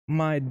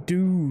My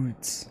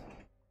dudes.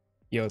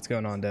 Yo, what's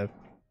going on, Dev?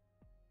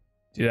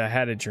 Dude, I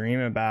had a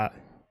dream about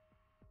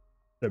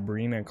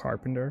Sabrina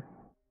Carpenter.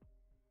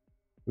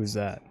 Who's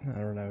that? I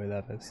don't know who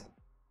that is.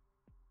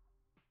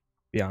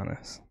 Be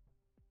honest.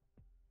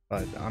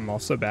 But I'm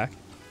also back.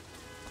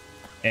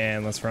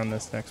 And let's run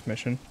this next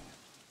mission.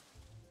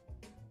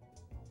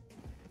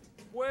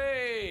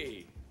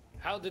 Wei!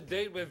 How'd the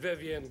date with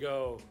Vivian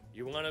go?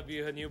 You wanna be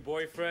her new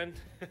boyfriend?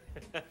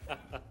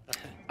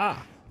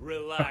 Ah!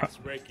 Relax,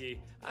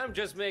 Ricky. I'm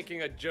just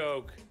making a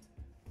joke.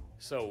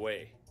 So,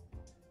 Wei,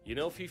 you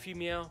know Fifi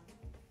Meow?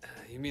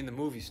 You mean the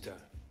movie star?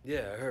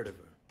 Yeah, I heard of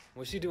her.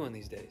 What's she doing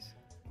these days?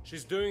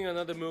 She's doing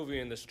another movie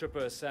in the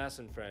Stripper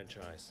Assassin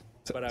franchise.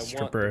 But I want the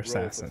Stripper role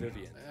Assassin. for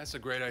Vivian. That's a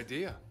great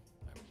idea.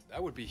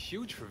 That would be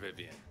huge for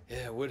Vivian.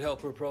 Yeah, it would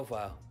help her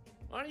profile.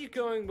 Aren't you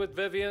going with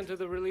Vivian to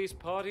the release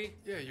party?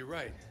 Yeah, you're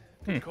right.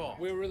 Good call.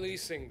 We're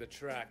releasing the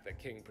track that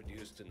King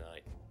produced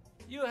tonight.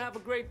 You have a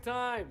great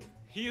time.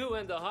 You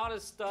and the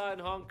hottest star in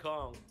Hong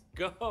Kong.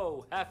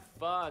 Go, have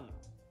fun.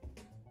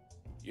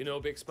 You know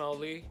Big Smile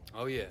Lee?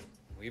 Oh yeah,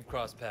 we've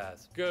crossed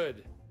paths.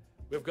 Good.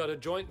 We've got a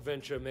joint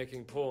venture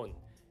making porn.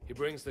 He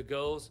brings the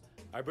girls,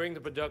 I bring the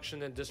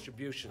production and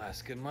distribution.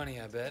 That's good money,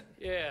 I bet.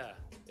 Yeah,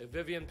 if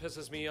Vivian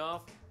pisses me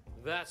off,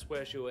 that's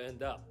where she'll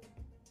end up.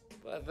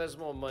 But there's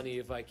more money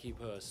if I keep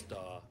her a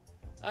star.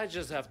 I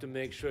just have to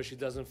make sure she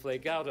doesn't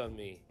flake out on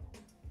me.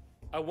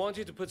 I want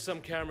you to put some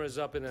cameras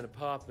up in an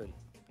apartment.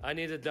 I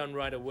need it done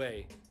right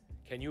away.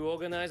 Can you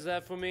organize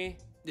that for me?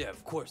 Yeah,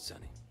 of course,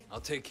 Sonny.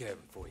 I'll take care of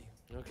it for you.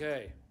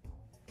 Okay.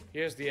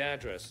 Here's the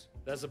address.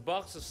 There's a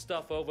box of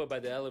stuff over by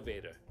the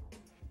elevator.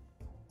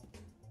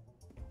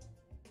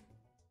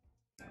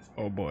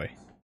 Oh boy.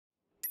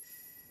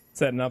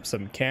 Setting up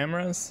some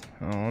cameras?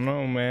 I don't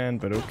know, man,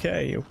 but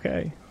okay,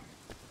 okay.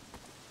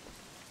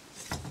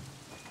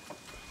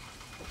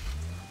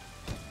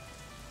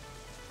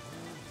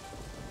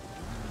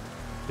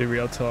 The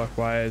real talk,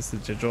 why is the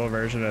digital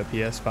version of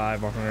PS5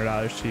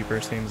 $100 cheaper?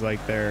 Seems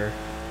like they're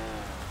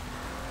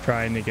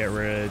trying to get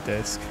rid of the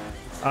disc.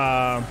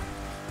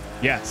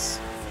 Yes.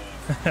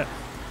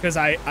 Because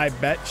I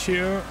bet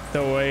you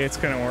the way it's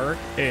gonna work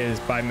is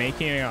by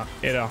making it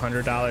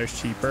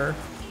 $100 cheaper,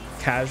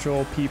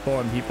 casual people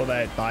and people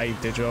that buy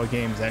digital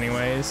games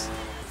anyways,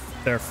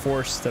 they're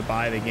forced to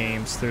buy the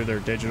games through their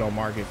digital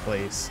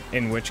marketplace,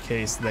 in which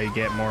case they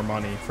get more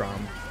money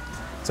from.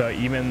 So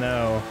even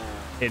though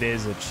it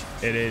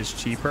is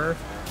cheaper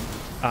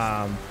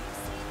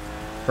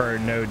for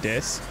no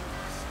disc,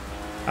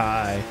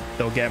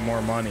 they'll get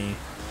more money.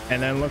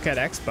 And then look at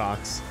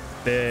Xbox.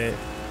 The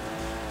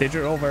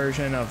digital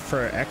version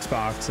for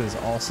Xbox is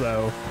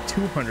also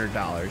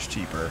 $200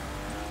 cheaper,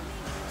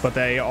 but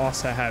they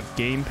also have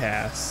Game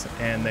Pass,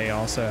 and they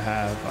also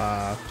have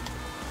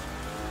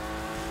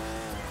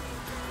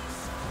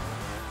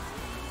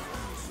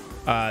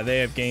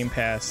Game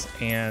Pass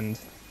and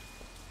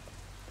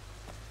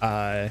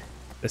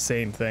the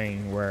same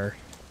thing where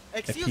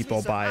if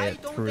people buy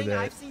it through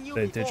the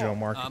digital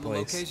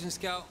marketplace. Location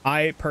scout.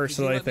 I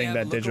personally think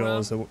that digital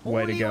is the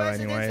way to go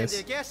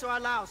anyways.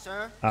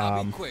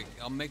 I'll be quick.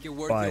 I'll make it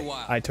worth But your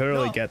while. I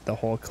totally get the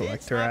whole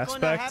collector aspect.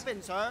 But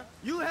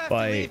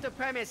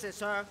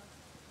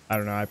I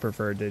don't know, I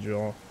prefer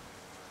digital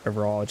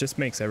overall. It just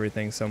makes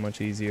everything so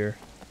much easier.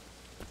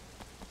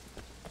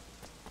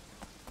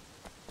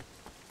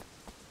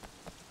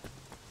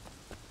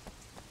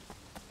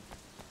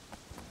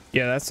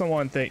 Yeah, that's the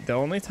one thing. The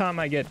only time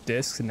I get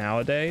discs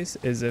nowadays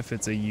is if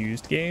it's a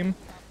used game.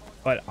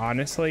 But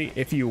honestly,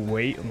 if you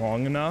wait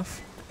long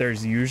enough,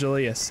 there's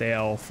usually a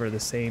sale for the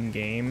same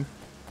game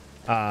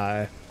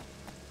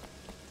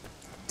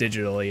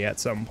digitally at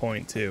some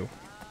point too.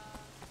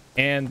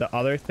 And the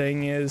other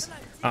thing is,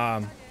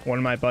 one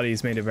of my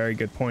buddies made a very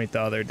good point the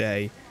other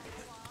day.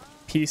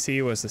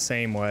 PC was the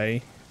same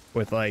way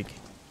with like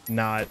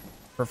not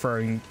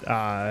preferring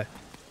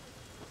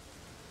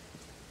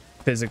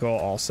physical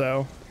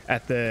also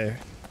at the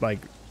like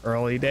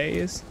early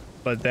days,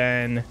 but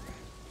then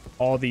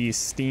all these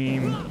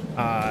Steam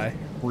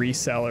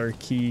reseller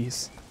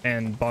keys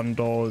and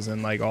bundles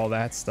and like all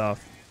that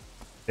stuff,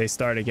 they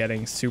started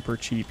getting super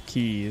cheap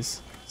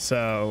keys,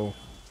 so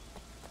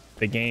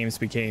the games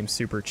became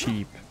super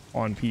cheap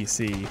on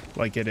PC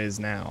like it is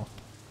now.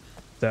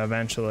 So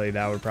eventually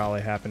that would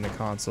probably happen to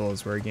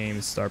consoles, where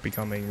games start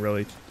becoming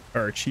really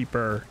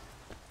cheaper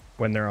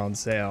when they're on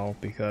sale,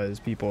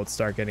 because people would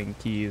start getting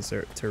keys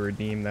to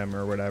redeem them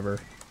or whatever.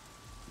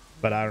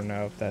 But I don't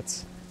know if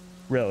that's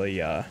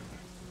really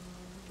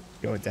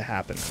going to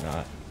happen or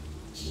not.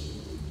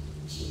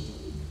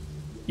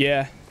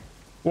 Yeah,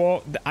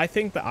 well, I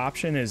think the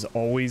option is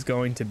always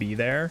going to be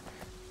there,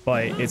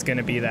 but it's going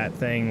to be that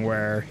thing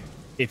where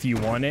if you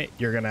want it,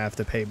 you're going to have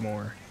to pay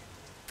more.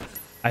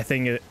 I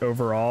think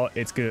overall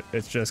it's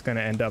just going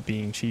to end up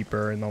being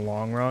cheaper in the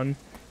long run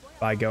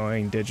by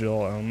going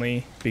digital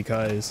only,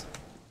 because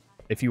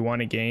if you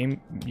want a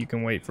game, you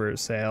can wait for a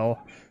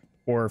sale,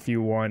 or if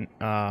you want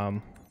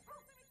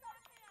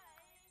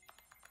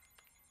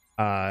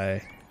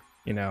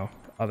you know,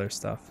 other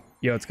stuff.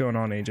 Yo, what's going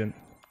on, Agent?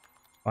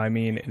 I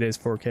mean, it is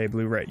 4K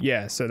Blu-ray.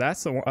 Yeah, so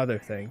that's the other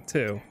thing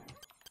too.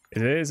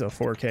 It is a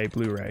 4K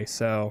Blu-ray,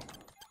 so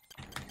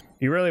if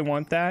you really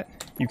want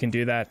that, you can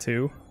do that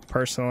too.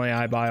 Personally,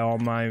 I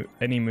buy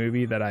any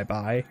movie that I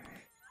buy.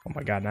 Oh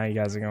my god, now you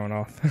guys are going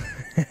off.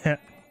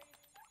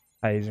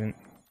 Agent.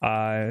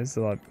 It's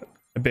a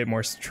bit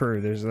more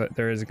true.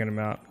 There is a good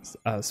amount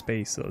of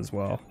space as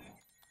well.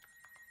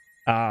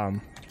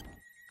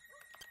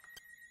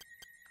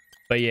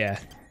 But yeah,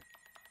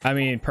 I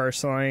mean,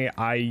 personally,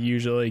 I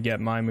usually get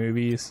my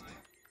movies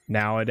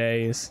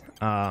nowadays.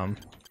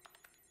 Let's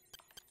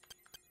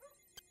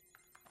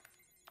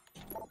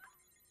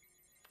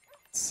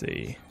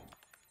see.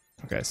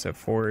 Okay, so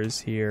 4 is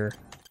here,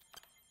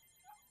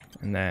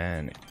 and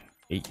then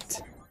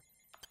 8,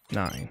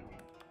 9.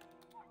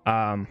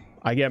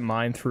 I get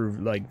mine through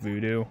like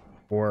Voodoo,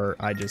 or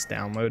I just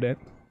download it,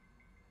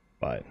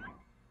 but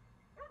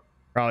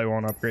probably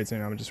won't upgrade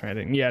soon. I'm just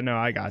ranting. Yeah, no,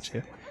 I got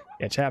you.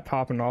 Yeah, chat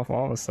popping off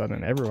all of a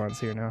sudden. Everyone's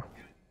here now.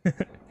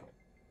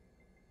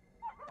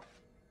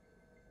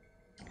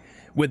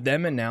 With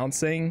them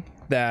announcing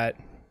that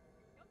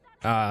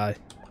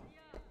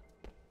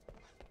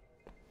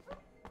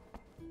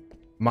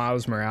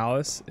Miles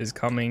Morales is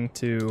coming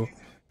to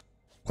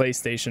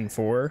PlayStation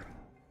 4,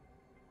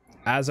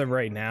 as of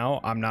right now,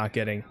 I'm not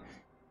getting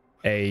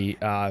a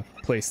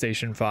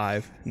PlayStation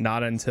 5,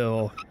 not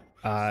until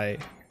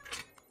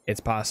it's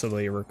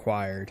possibly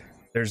required.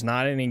 There's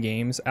not any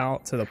games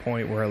out to the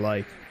point where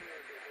like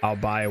I'll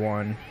buy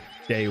one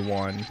day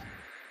one.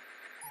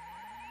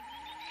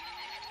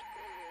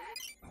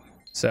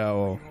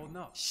 So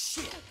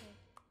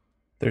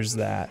there's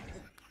that.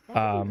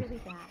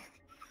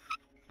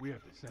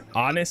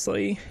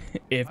 Honestly,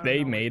 if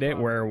they made it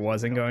where it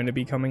wasn't going to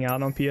be coming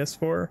out on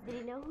PS4,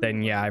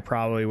 then yeah, I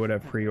probably would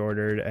have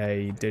pre-ordered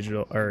a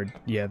digital, or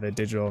yeah, the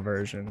digital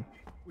version.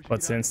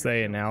 But since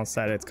they announced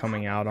that it's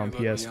coming out on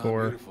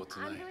PS4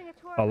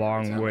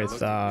 along with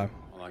the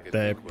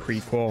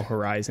prequel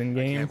Horizon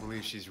game,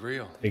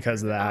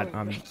 because of that,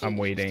 I'm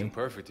waiting. Too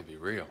perfect to be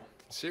real.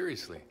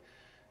 Seriously,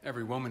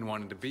 every woman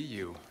wanted to be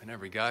you, and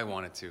every guy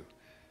wanted to.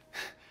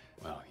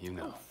 Well, you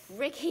know. Oh,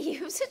 Ricky,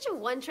 you have such a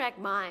one-track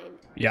mind.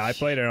 Yeah, I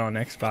played it on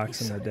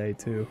Xbox in the day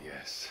too.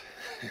 Yes.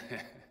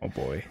 Oh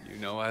boy. You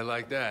know I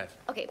like that.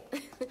 Okay,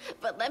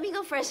 but let me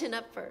go freshen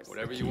up first.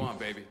 Whatever you want,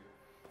 baby.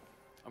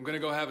 I'm gonna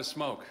go have a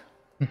smoke.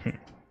 I'm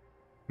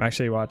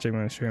actually watching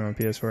my stream on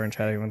PS4 and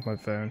chatting with my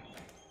phone.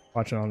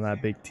 Watching on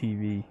that big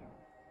TV.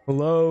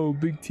 Hello,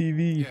 big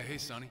TV. Yeah, hey,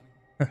 Sonny.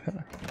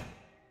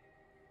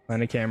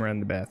 Find a camera in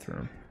the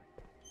bathroom.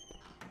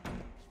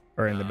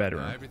 Or in the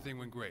bedroom. Everything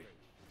went great.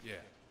 Yeah.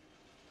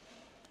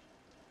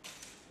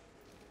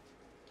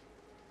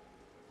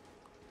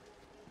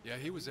 Yeah,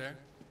 he was there.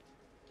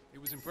 He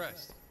was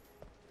impressed.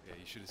 Yeah,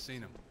 you should have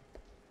seen him.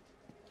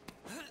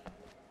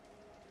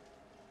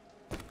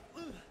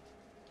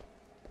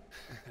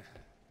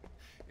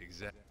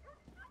 Exactly.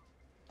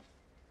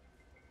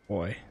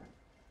 Boy.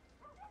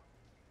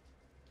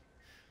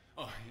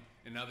 Oh,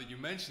 and now that you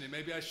mention it,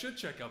 maybe I should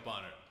check up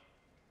on her.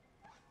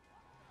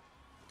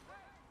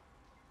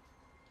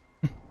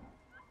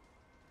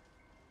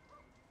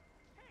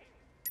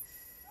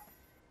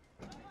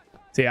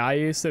 See, I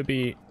used to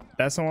be,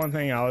 that's the one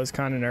thing I was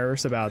kind of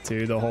nervous about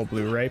too, the whole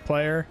Blu-ray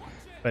player.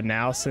 But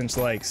now, since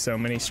like so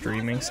many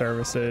streaming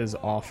services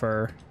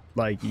offer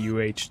like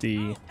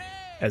UHD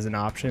as an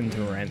option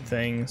to rent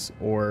things,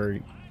 or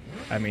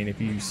I mean,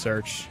 if you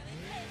search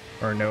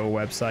or know a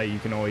website, you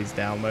can always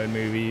download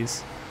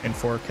movies in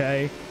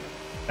 4K.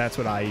 That's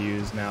what I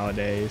use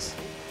nowadays.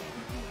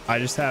 I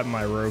just have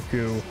my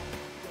Roku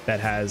that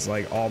has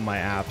like all my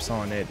apps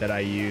on it that I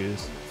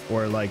use,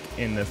 or like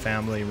in the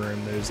family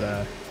room,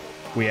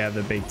 we have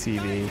the big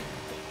TV,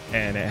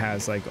 and it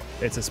has like,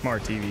 it's a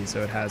smart TV,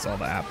 so it has all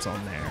the apps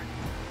on there.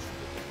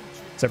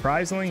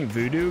 Surprisingly,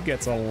 Vudu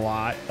gets a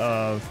lot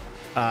of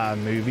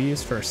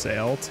movies for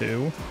sale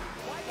too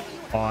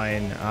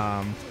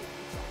on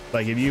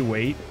like if you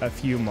wait a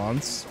few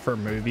months for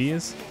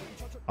movies,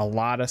 a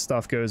lot of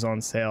stuff goes on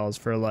sales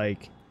for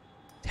like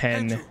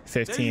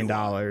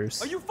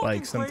 $10-15,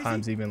 like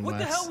sometimes even less. What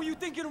the hell were you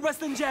thinking of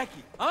wrestling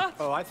Jackie, huh?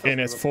 Oh, I thought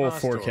and it's full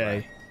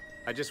 4K.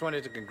 I just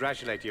wanted to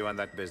congratulate you on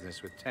that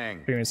business with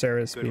Tang. Streaming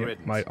service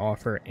might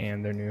offer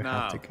and their new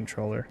haptic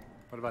controller.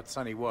 What about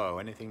Sunny Woe?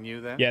 Anything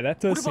new there? Yeah, that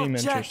does What about seem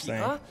Jackie, interesting.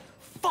 huh?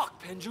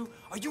 Fuck, Penju,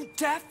 are you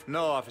deaf?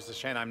 No, Officer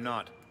Shen, I'm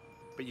not.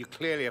 But you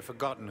clearly have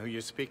forgotten who you're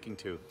speaking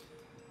to.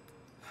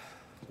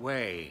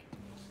 Wei,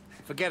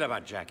 forget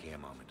about Jackie a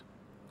moment.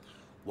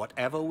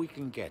 Whatever we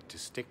can get to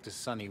stick to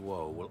Sunny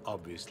Woe will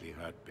obviously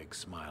hurt Big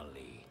Smile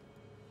Lee.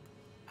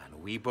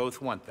 And we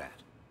both want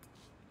that.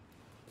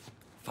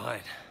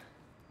 Fine.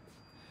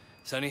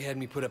 Sonny had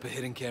me put up a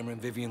hidden camera in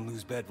Vivian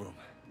Lou's bedroom.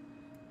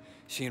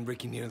 She and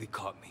Ricky nearly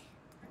caught me.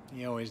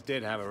 He always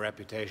did have a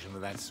reputation for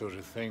that sort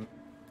of thing.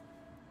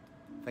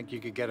 Think you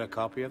could get a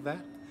copy of that?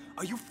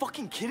 Are you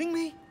fucking kidding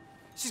me?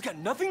 She's got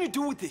nothing to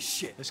do with this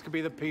shit. This could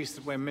be the piece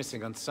that we're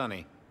missing on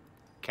Sunny.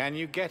 Can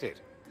you get it?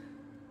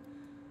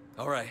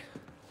 All right.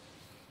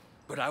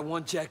 But I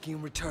want Jackie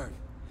in return.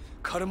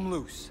 Cut him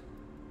loose.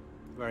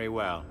 Very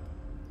well.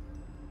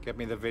 Get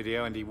me the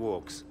video and he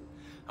walks.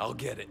 I'll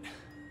get it.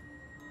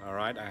 All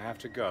right, I have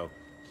to go.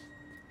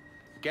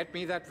 Get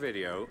me that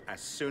video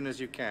as soon as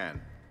you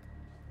can.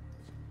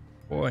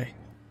 Boy.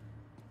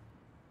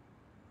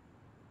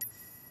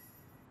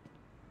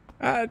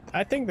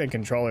 I think the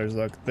controllers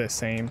look the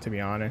same, to be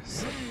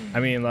honest.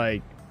 I mean,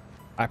 like,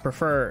 I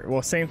prefer,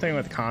 well, same thing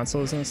with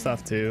consoles and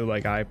stuff too.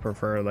 Like, I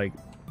prefer like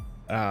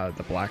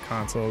the black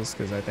consoles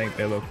because I think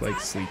they look like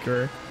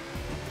sleeker.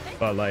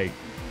 But like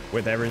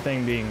with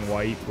everything being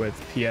white with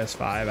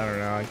PS5, I don't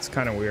know, it's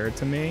kind of weird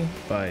to me,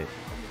 but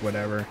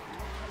whatever.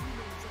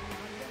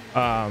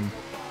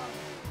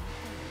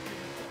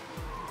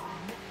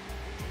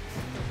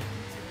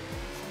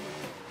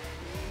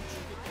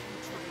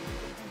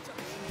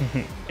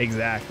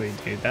 Exactly,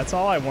 dude. That's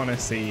all I want to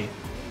see.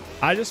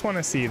 I just want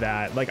to see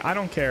that. Like, I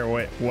don't care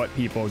what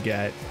people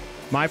get.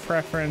 My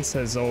preference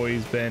has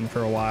always been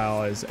for a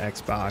while is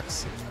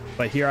Xbox.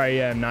 But here I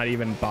am not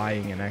even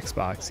buying an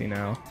Xbox, you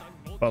know?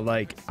 But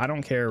like, I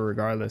don't care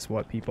regardless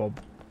what people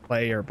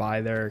play or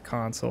buy their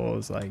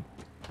consoles. Like,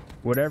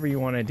 whatever you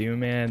want to do,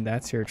 man,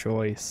 that's your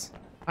choice.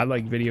 I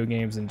like video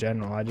games in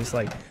general. I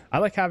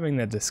like having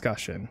the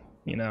discussion,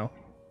 you know?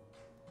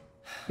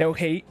 No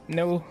hate,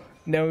 no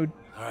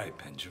All right,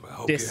 Benju, I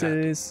hope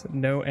disses,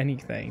 no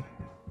anything.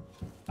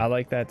 I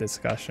like that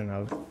discussion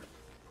of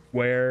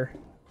where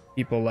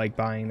people like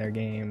buying their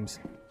games,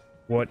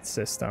 what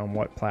system,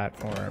 what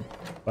platform.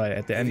 But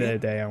at the end of the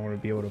day, I want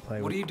to be able to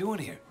play What are you doing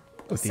here?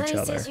 with each Sonny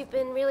other. says you've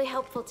been really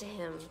helpful to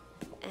him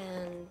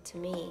and to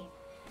me.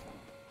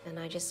 And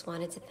I just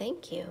wanted to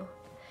thank you.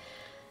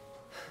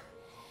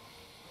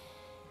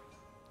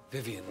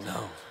 Vivian,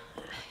 no.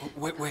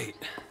 Wait.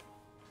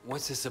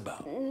 What's this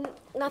about?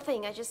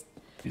 Nothing,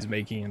 He's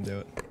making him do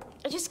it.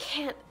 I just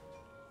can't.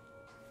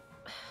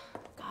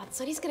 God,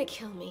 Sonny's gonna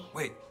kill me.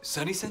 Wait,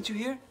 Sonny sent you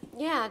here?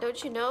 Yeah,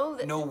 don't you know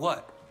that? Know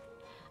what?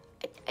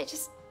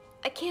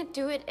 I can't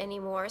do it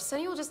anymore.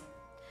 Sonny will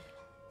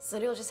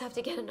just have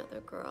to get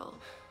another girl.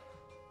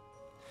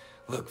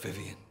 Look,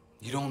 Vivian,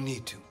 you don't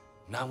need to.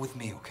 Not with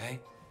me, okay?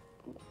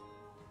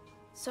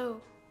 So,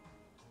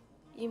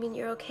 you mean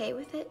you're okay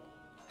with it?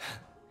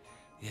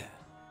 Yeah,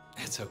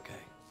 it's okay.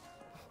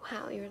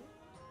 Wow,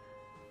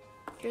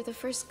 you're the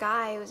first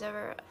guy who's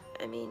ever,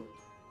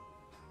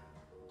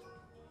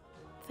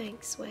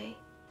 thanks, Wei.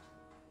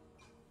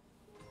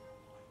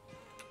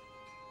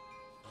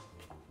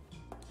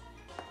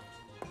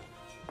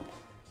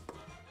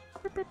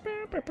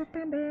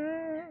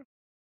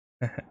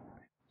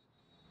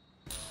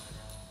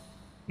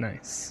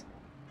 Nice.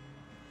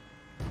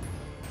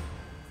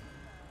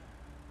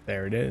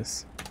 There it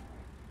is.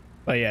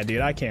 But yeah,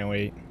 dude, I can't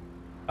wait.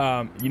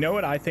 You know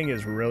what I think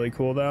is really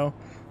cool though?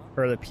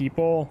 For the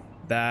people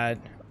that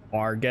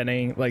are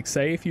getting, like,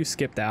 say if you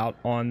skipped out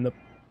on the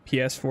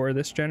PS4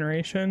 this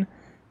generation,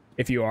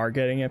 if you are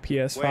getting a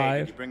PS5, Wait,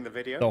 did you bring the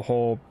video? the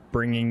whole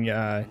bringing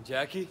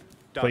Jackie?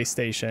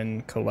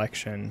 PlayStation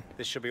collection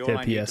This should be to all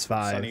I need to put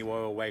PS5 Sonny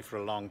Woe away for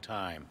a long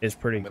time. is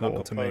pretty With cool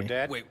Uncle to Po me.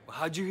 dead, Wait,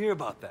 how'd you hear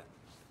about that?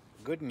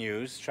 good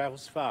news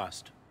travels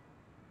fast.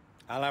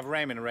 I'll have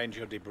Raymond arrange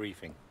your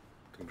debriefing.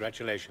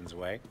 Congratulations,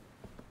 Wei.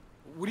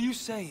 What are you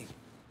saying?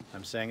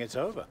 I'm saying it's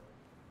over.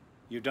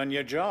 You've done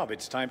your job.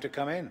 It's time to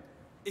come in.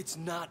 It's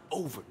not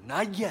over.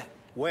 Not yet.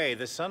 Wei,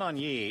 the Sun On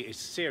Yee is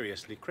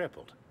seriously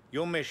crippled.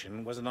 Your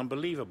mission was an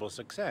unbelievable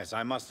success.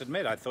 I must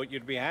admit, I thought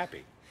you'd be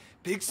happy.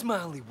 Big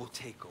Smiley will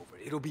take over.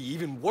 It'll be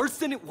even worse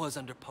than it was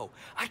under Poe.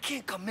 I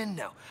can't come in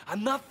now.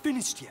 I'm not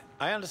finished yet.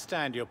 I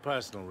understand your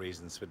personal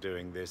reasons for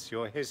doing this,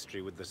 your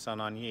history with the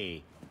Sun On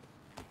Yee.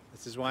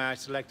 This is why I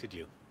selected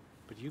you.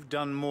 But you've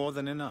done more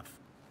than enough.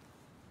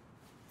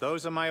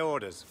 Those are my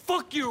orders.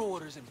 Fuck your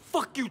orders and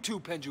fuck you too,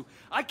 Penju.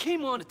 I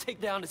came on to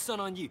take down the Sun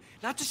On Yee,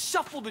 not to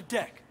shuffle the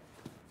deck.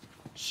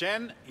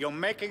 Shen, you're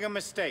making a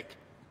mistake.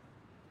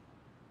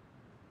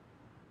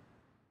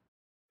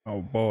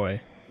 Oh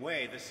boy.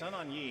 Wei, the Sun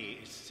On Yee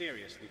is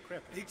seriously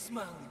crippled. Big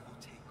Smiley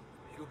will take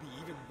over. It'll be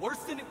even worse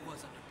than it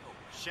was under Poe.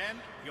 Shen,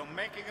 you're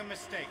making a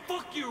mistake.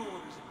 Fuck your orders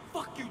and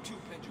fuck you too,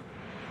 Penju.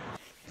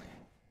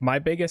 My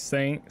biggest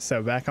thing,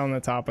 so back on the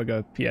topic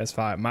of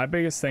PS5, my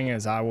biggest thing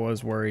is I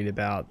was worried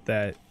about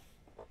that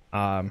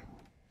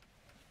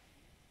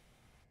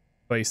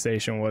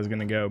PlayStation was going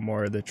to go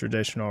more the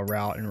traditional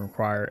route and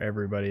require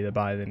everybody to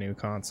buy the new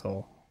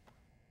console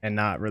and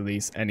not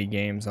release any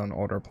games on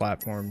older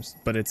platforms.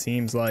 But it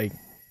seems like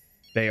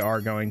they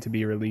are going to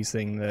be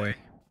releasing the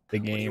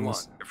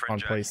games on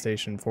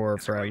PlayStation 4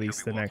 for at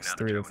least the next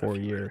 3 to 4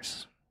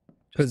 years.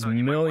 Because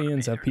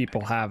millions of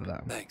people have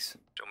them. Thanks.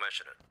 Don't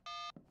mention it.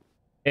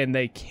 And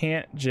they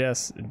can't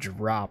just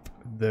drop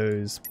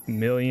those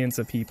millions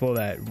of people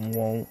that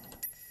won't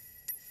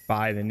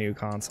buy the new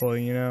console,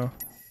 you know?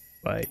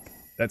 Like,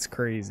 that's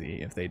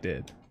crazy if they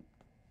did.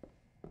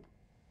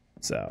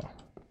 So,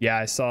 yeah,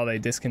 I saw they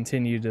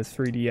discontinued the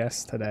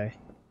 3DS today.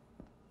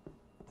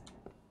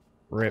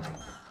 RIP.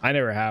 I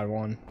never had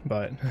one,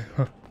 but...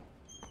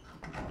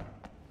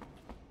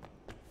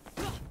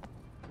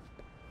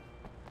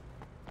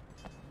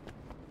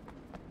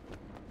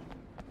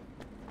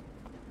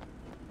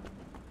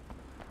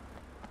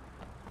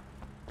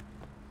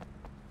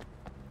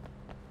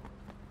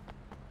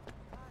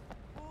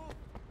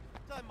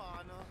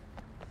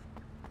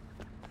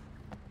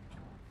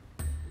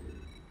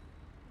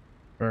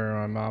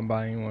 mom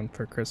buying one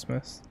for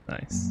Christmas.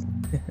 Nice.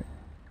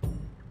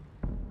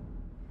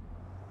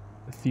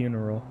 The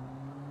funeral.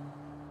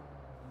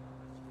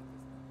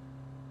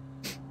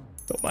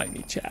 Don't mind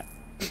me, chat.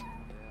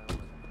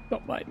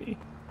 Don't mind me.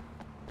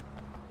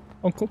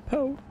 Uncle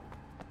Poe.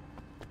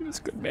 He was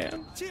a good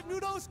man. Cheap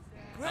noodles.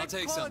 I'll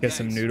take some. Get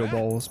some thanks. noodle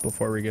bowls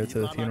before we go to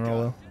the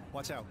funeral, though.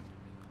 Watch out.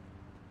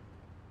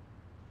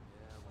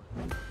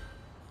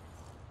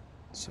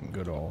 Some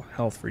good old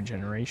health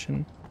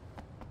regeneration.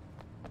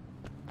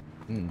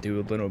 And do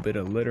a little bit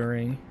of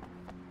littering.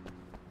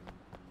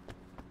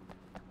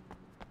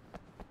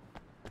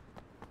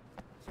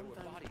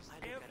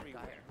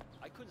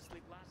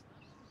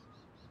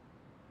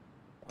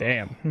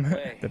 Damn,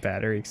 the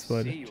battery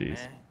exploded. See you, Jeez.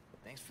 man.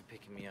 Thanks for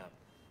picking me up.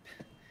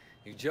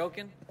 You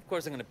joking? Of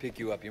course I'm gonna pick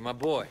you up. You're my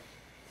boy.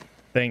 I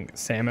think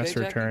Samus Okay, Jackie?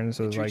 Returns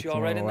They was treat like you one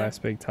all right of the in there?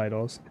 last big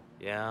titles.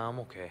 Yeah, I'm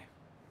okay.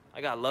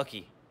 I got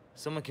lucky.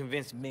 Someone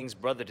convinced Ming's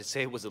brother to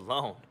say it was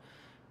alone.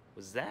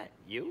 Was that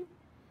you?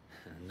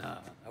 Nah,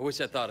 I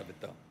wish I thought of it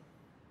though.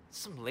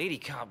 Some lady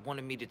cop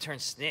wanted me to turn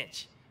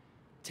snitch.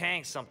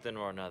 Tang something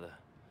or another.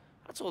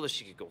 I told her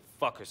she could go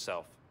fuck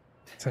herself.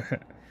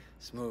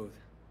 Smooth.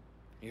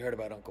 You heard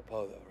about Uncle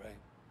Poe though, right?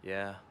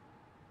 Yeah.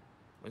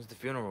 When's the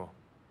funeral?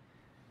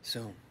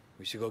 Soon.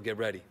 We should go get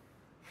ready.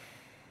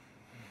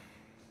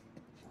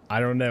 I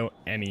don't know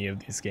any of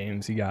these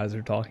games you guys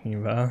are talking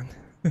about.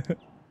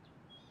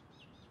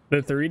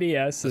 The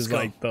 3DS is go.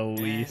 like the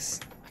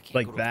least, I can't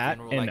like go to a that,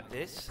 funeral and like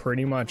this.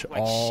 pretty much Look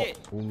like all shit.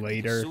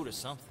 later, Suit or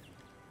something.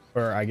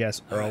 or I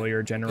guess All right,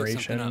 earlier pick something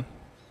generation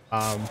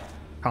up.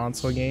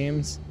 console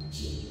games.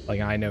 Like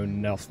I know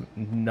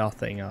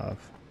nothing of.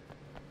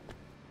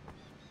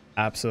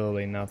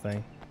 Absolutely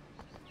nothing.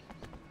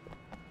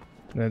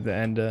 And at the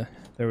end,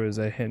 there was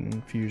a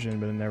hidden fusion,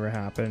 but it never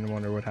happened.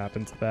 Wonder what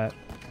happened to that.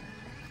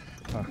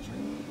 Huh.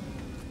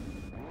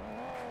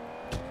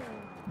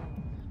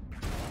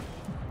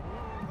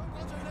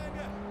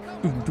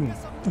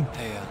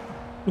 Hey,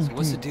 so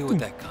what's the deal with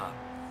that cop?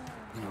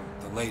 You know,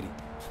 the lady.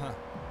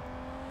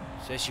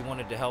 Said she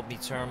wanted to help me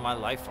turn my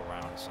life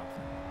around or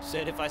something.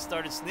 Said if I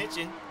started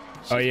snitching,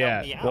 she'd Oh help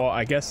yeah. me out. Well,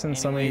 I guess since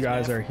some of you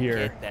Anyways, guys man, are here,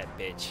 forget that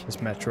bitch. it's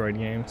Metroid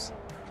games.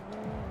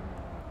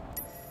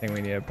 I think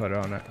we need to put it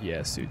on.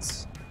 Yeah,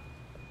 suits.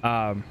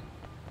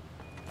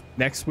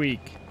 Next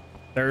week,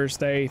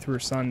 Thursday through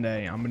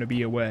Sunday, I'm gonna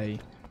be away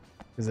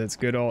because it's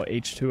good old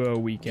H2O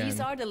weekend. These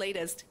are the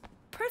latest.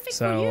 Perfect for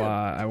So you.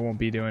 I won't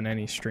be doing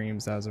any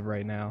streams as of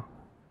right now.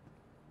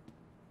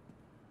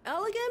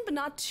 Elegant, but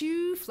not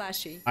too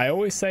flashy. I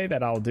always say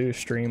that I'll do a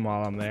stream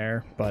while I'm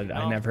there, but I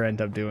know, never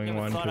end up doing Never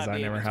one thought because I'd I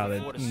be never able how to to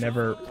afford a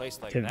never place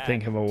like can that.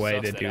 think of a way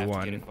Sucks to that I do have to get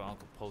one it for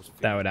Uncle Poe's that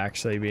funeral. would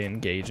actually be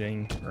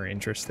engaging or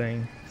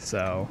interesting.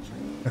 So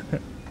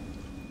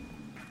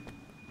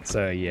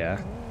so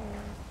yeah,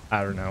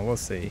 I don't know, we'll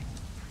see.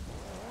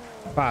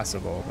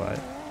 Possible, but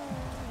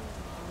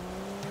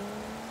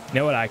you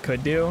know what I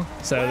could do?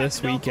 So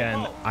this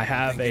weekend I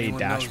have Think a anyone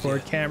knows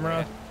dashboard yet?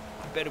 camera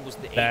I bet it was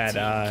the that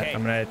 18K.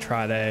 I'm gonna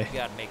try You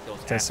gotta make those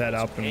to set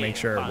assholes up and pay make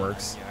sure it fine,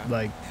 works yeah.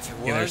 like If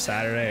it either was,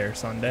 Saturday or I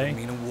Sunday,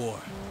 mean a war.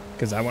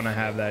 because I want to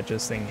have that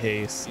just in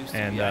case. Used to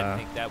And be, I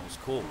think that was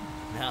cool.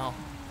 Now,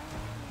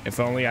 if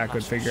only I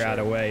could so figure out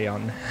a sure. way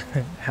on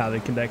how to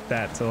connect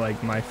that to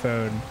like my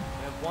phone and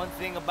one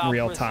thing about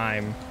real prison,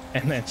 time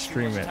and then too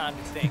stream much it. time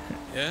to think.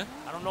 Yeah?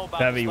 I don't know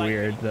about That'd his be life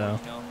weird, anymore, though.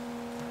 You know?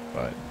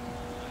 But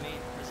I mean,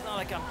 it's not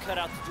like I'm cut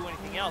out to do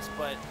anything else,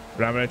 but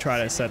I'm gonna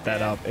try to set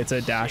that up. It's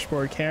a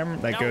dashboard cam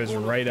that now goes we're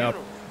going to right the up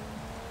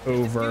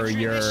funeral. over Future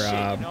your this shit,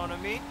 you know what I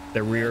mean?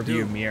 the rear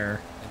view do.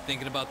 mirror, And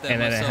thinking about that and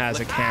then it myself has a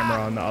lately. camera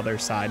on the other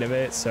side of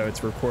it, so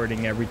it's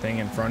recording everything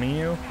in front of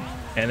you.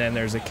 And then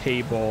there's a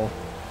cable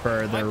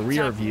for the Might be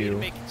rear time for me to view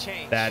make a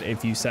change. that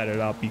if you set it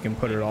up, you can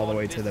put it all the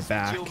way to the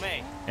back,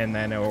 and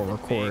then it will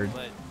record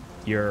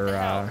your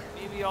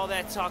maybe all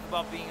that talk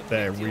about being a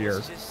the big deal rear.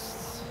 was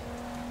just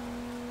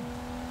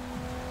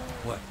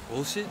What?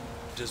 Bullshit?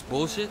 Just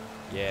bullshit?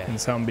 yeah. and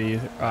some be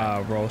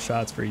roll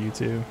shots for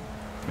YouTube,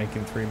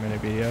 making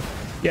 3-minute video.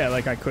 Yeah,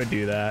 like I could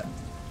do that,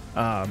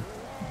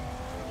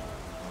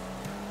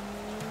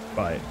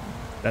 but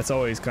that's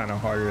always kind of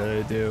harder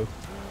to do.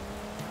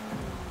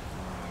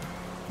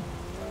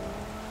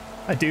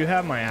 I do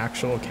have my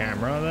actual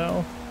camera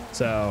though,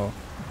 so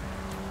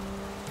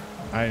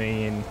I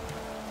mean,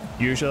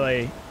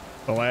 usually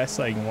the last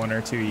like 1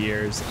 or 2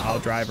 years I'll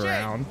drive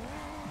around,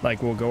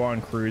 like we'll go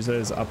on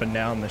cruises up and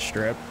down the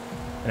strip,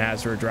 and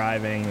as we're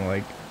driving,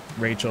 like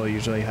Rachel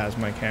usually has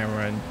my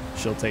camera and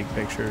she'll take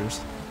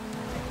pictures.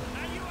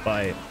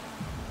 But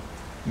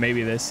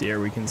maybe this year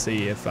we can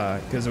see if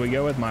because we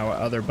go with my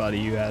other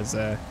buddy who has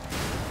a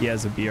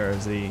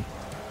BRZ,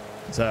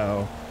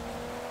 so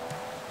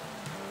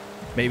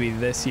maybe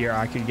this year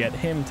I could get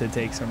him to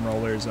take some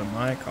rollers on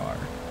my car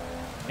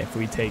if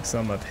we take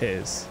some of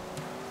his.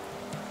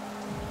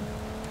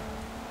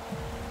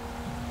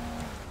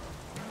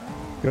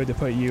 Good to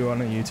put you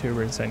on a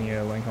YouTuber and send you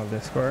a link on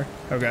Discord.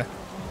 Okay.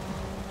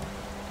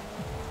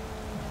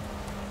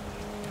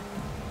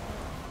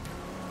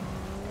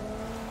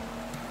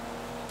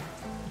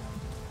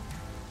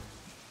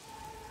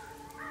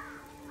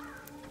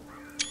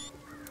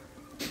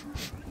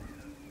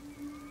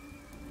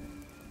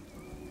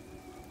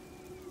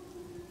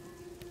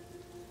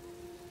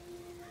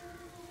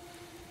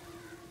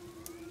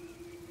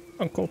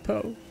 Uncle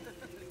Po.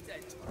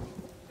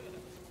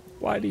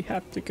 Why'd he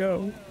have to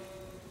go?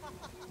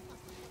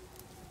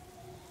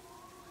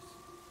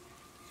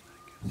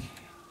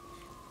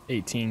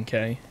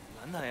 $18K.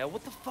 Naya,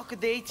 what the fuck are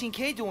the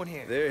 18K doing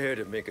here? They're here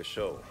to make a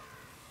show.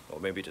 Or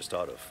maybe to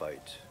start a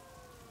fight.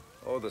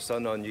 All the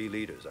Sun On Yee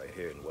leaders are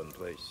here in one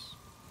place.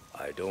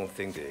 I don't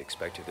think they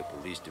expected the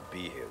police to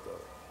be here,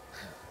 though.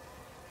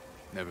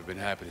 Never been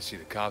happy to see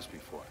the cops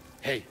before.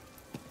 Hey,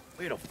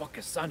 where the fuck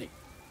is Sonny?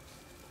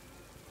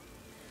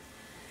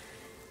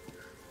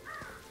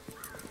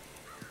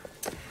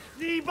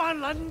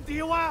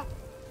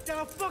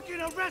 They're fucking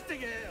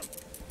arresting him!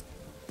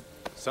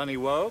 Sonny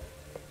Woe,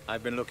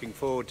 I've been looking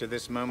forward to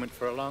this moment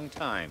for a long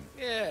time.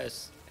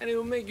 Yes, and it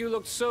will make you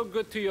look so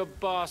good to your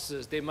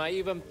bosses. They might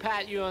even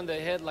pat you on the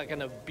head like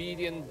an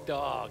obedient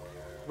dog.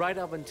 Right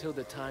up until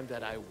the time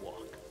that I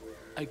walk.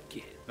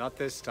 Again. Not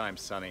this time,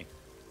 Sonny.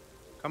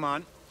 Come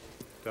on.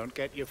 Don't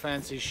get your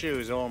fancy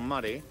shoes all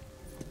muddy.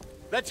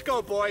 Let's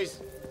go, boys.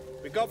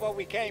 We got what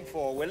we came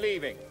for. We're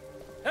leaving.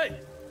 Hey,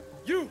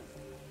 you!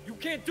 You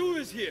can't do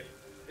this here.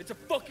 It's a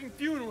fucking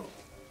funeral.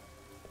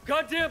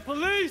 Goddamn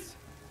police!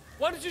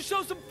 Why don't you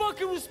show some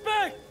fucking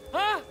respect,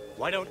 huh?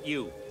 Why don't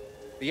you?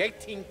 The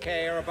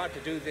 18K are about to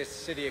do this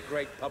city a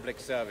great public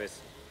service.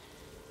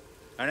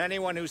 And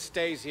anyone who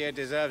stays here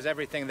deserves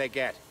everything they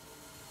get.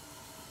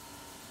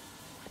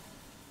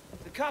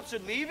 The cops are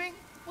leaving?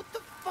 What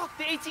the fuck?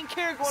 The 18K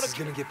are going to... This is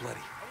gonna get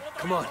bloody.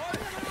 Come on.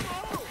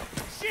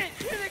 Shit,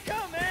 here they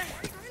come, man!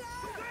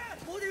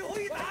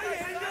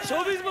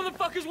 Show these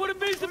motherfuckers what it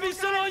means to be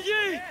Sun On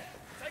Yee!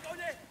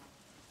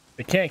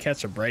 They can't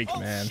catch a break,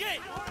 man. Shit,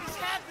 what is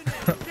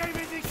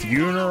happening?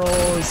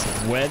 Funerals,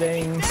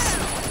 weddings,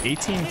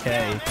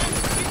 18K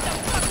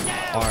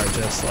are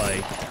just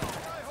like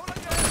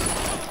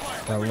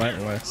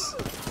relentless.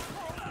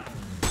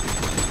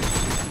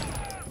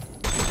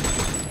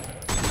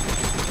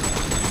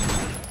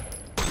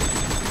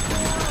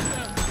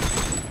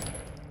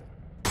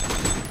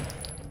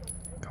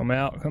 Come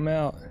out, come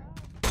out.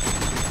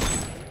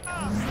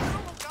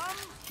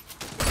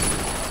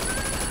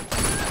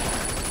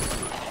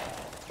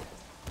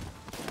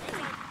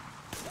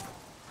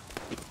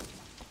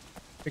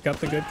 Pick up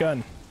the good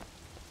gun.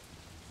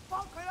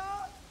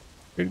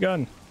 Good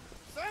gun.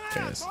 There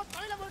it is.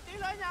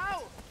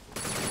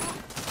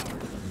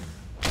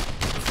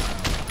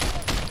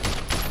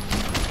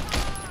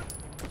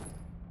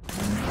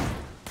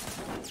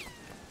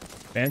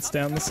 Advance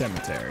down the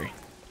cemetery.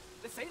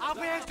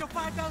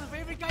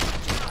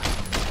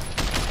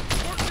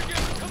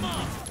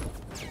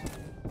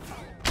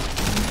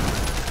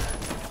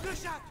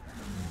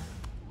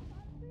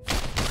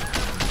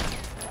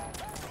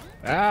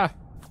 Ah!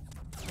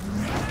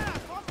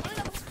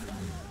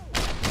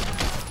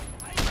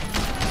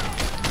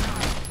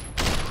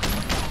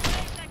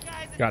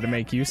 Got to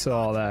make use of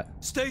all that.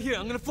 Stay here,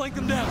 I'm gonna flank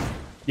them down.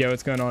 Yo,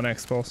 what's going on,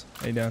 X-Pulse?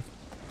 How you doing?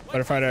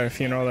 Better fight at a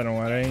funeral than a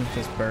wedding.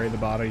 Just bury the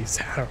bodies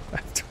out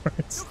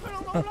afterwards.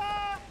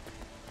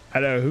 I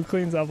know, who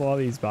cleans up all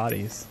these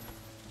bodies?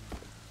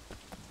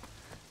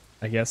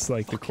 I guess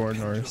like the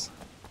coroners,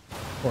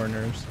 or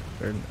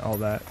all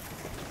that.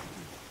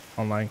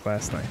 Online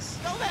class, nice.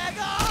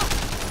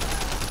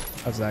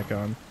 How's that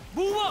going?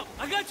 Move up!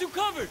 I got you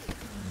covered!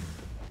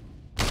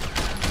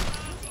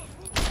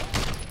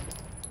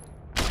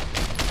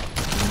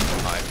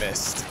 I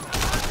missed.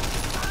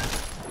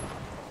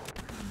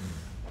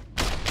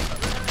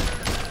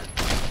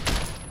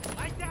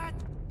 Like that.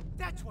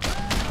 That's what.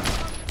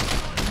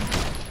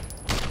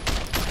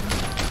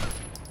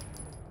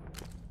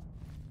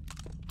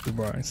 Good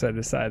boy. So I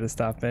decided to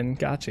stop in.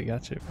 Gotcha,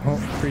 gotcha. Well,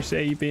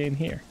 appreciate you being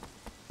here.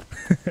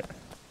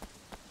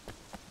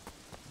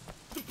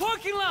 The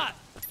parking lot!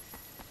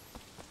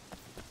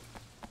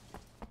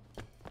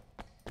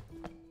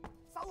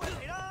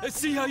 Let's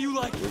see how you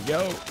like it. Here we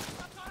go.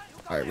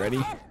 All right, ready?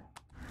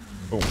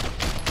 Boom.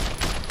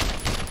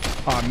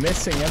 Oh, I'm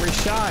missing every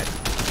shot.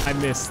 I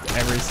missed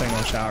every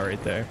single shot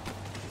right there.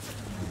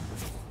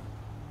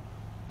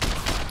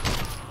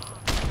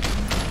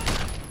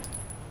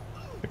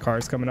 The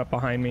car's coming up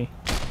behind me.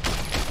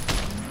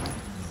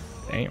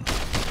 Damn.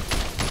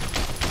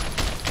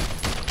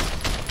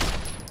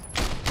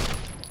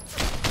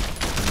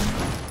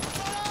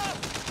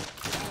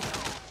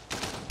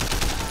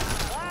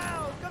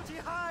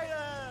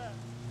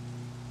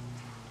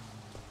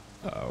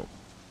 Uh-oh.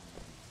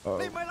 Uh-oh.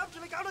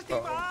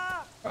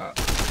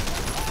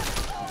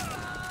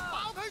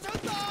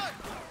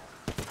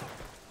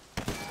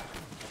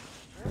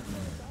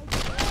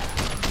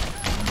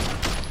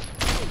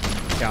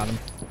 Got him.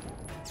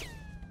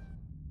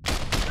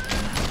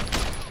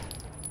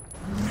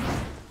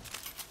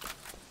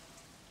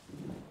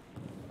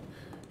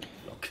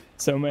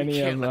 So many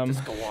of them.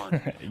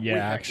 Yeah,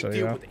 actually.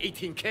 Deal with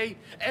 18K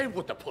and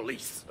with the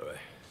police. All right.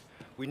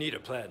 We need a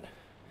plan.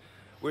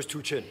 Where's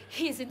Tu Chin?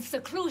 He's in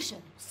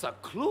seclusion.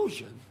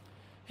 Seclusion?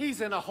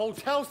 He's in a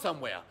hotel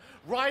somewhere,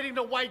 riding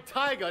the white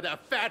tiger,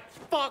 that fat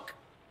fuck.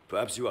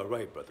 Perhaps you are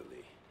right, Brother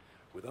Lee.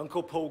 With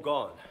Uncle Po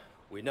gone,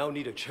 We now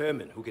need a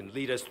chairman who can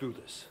lead us through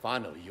this.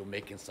 Finally, you're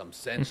making some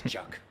sense,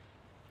 Chuck.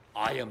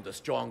 I am the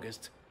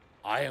strongest.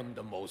 I am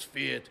the most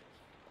feared.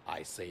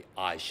 I say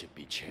I should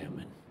be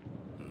chairman.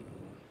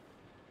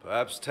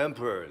 Perhaps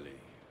temporarily.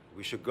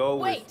 We should go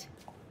with... Wait!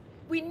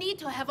 We need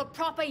to have a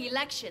proper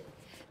election.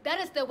 That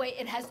is the way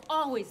it has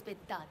always been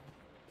done.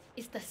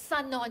 It's the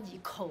Sun On Yee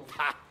code.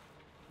 Ha!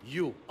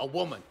 You, a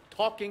woman,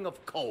 talking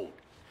of code.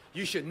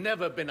 You should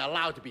never have been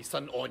allowed to be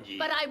Sun On Yee.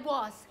 But I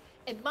was.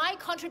 And my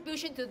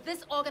contribution to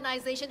this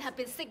organization have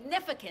been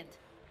significant.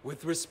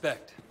 With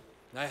respect,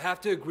 I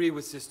have to agree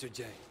with Sister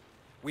Jane.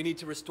 We need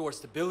to restore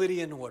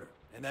stability and order,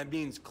 and that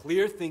means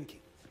clear thinking.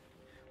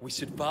 We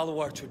should follow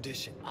our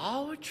tradition.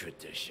 Our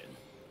tradition?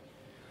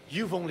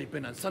 You've only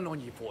been on Sun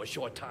On Yee for a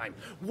short time.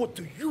 What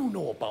do you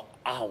know about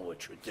our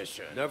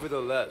tradition?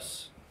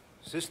 Nevertheless,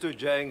 Sister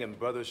Zhang and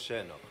Brother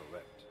Shen are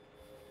correct.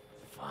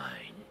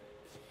 Fine.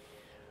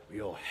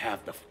 We'll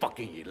have the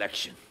fucking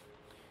election.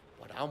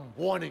 But I'm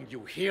warning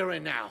you here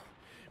and now.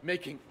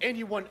 Making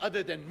anyone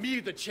other than me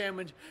the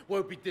chairman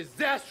will be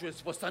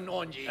disastrous for Sun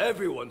On Yee.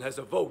 Everyone has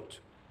a vote.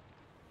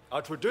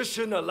 Our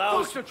tradition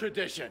allows... Fuck the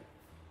tradition!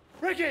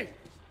 Ricky!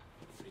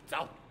 It's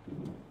out.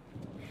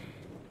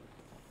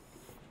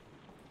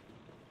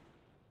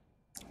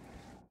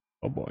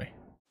 Oh boy.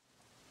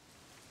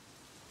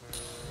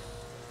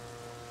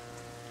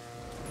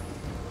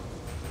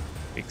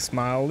 Big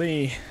Smile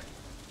Lee.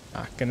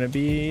 Not gonna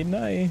be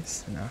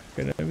nice. Not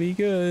gonna be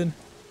good.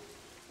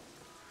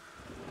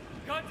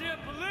 Goddamn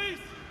police!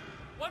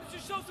 Why don't you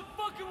show some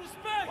fucking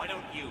respect? Why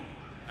don't you?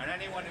 And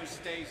anyone who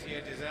stays here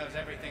deserves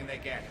everything they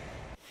get.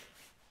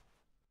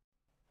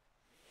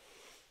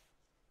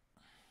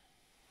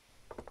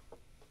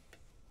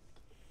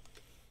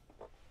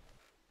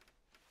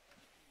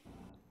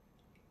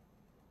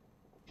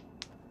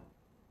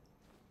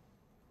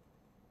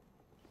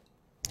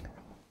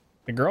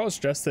 The girl is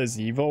just as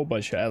evil,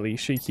 but at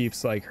least she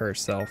keeps like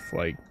herself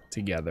like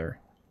together.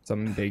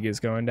 Something big is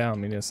going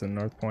down. Meet us in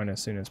North Point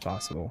as soon as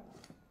possible.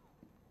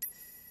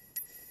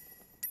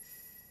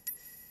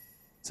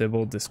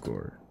 Civil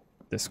Discord.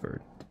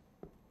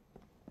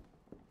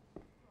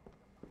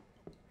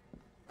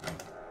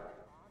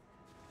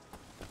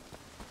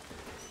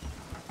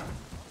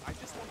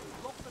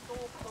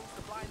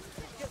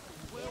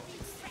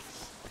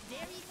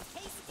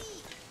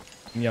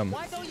 Yum.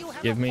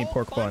 Give me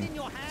pork bun.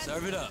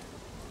 Serve it up.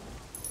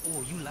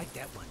 Oh, you like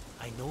that one.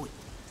 I know it.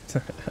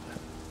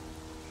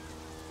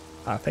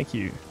 Ah, thank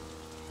you.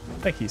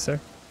 Thank you, sir.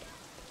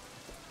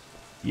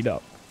 Eat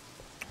up.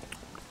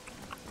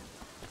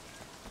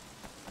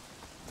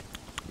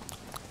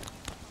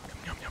 Yum,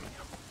 yum, yum,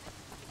 yum.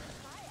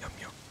 Yum,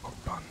 yum.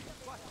 Pork bun.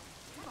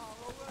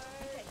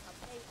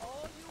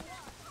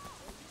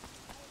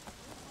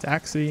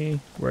 Taxi.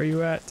 Where are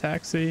you at,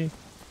 taxi?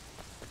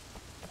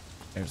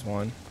 There's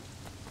one.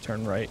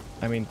 Turn right.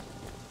 I mean,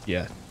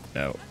 yeah.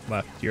 No,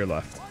 left. You're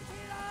left.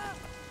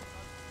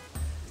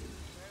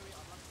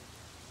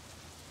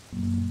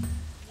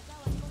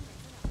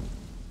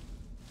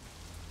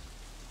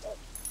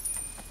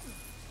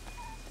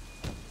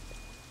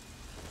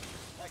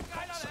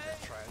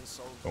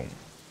 Boom.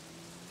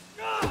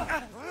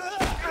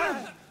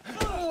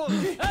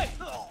 Hey!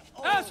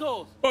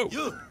 Assholes! Whoa.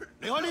 You!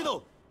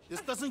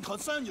 This doesn't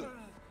concern you.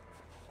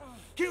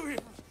 Kill him!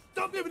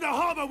 Dump him in the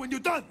harbor when you're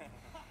done!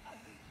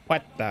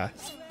 What the?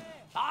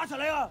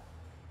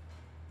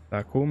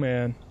 Not cool,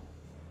 man.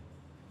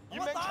 Oh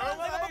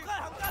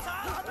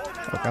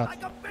god.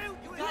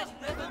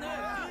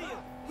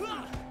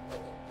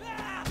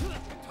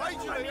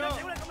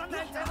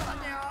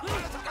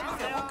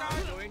 I'm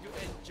going to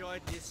enjoy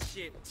this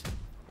shit.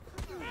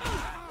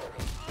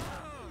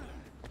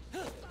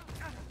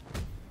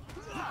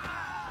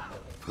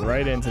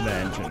 Right into the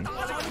engine.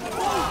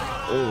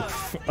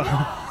 Oof.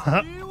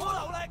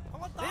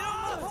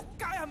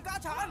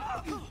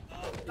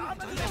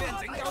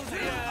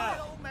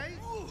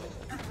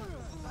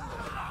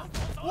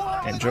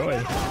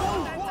 Enjoy.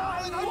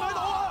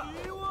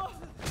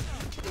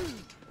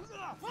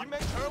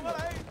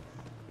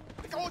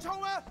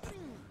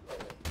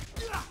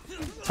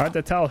 It's hard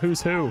to tell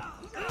who's who.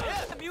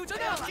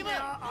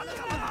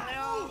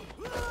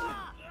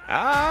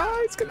 Ah,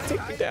 it's gonna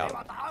take me down.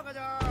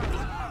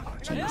 Oh,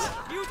 jeez.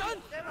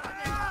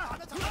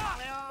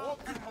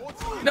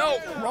 No,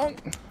 wrong.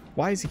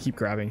 Why does he keep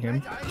grabbing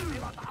him?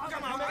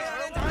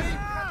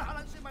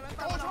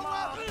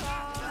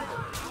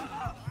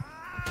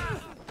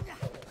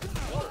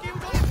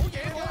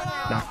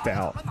 Knocked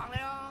out.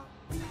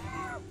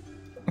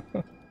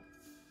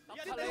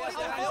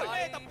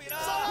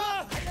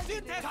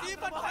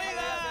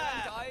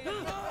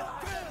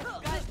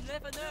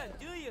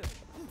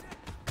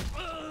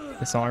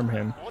 Disarm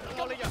him.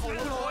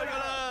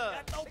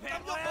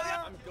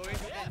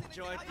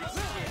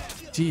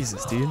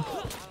 Jesus, dude.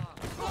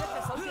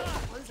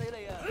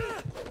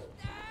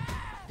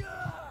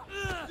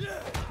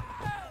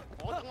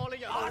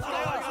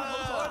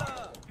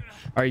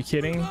 Are you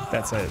kidding?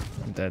 That's it.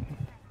 I'm dead.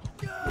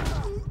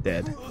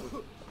 Dead.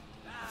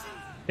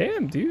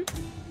 Damn, dude.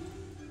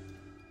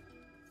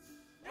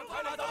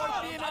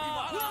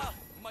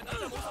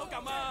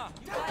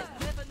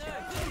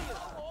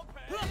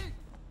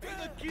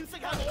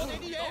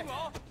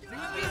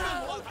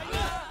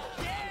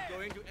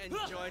 going to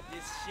enjoy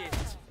this shit.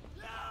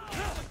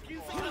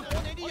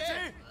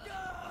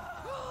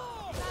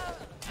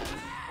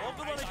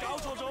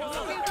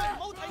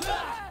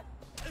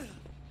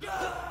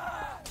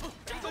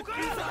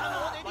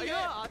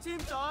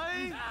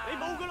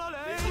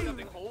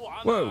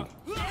 Whoa.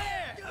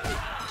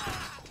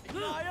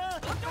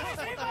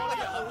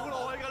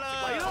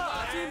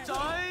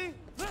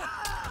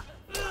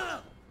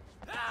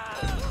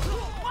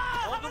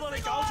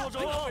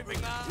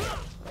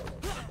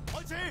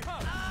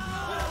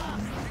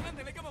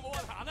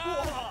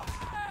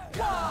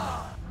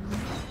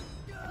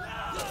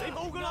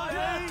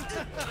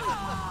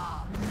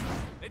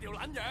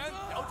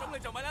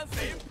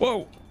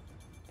 Whoa.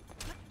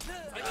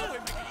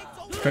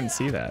 Couldn't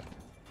see that.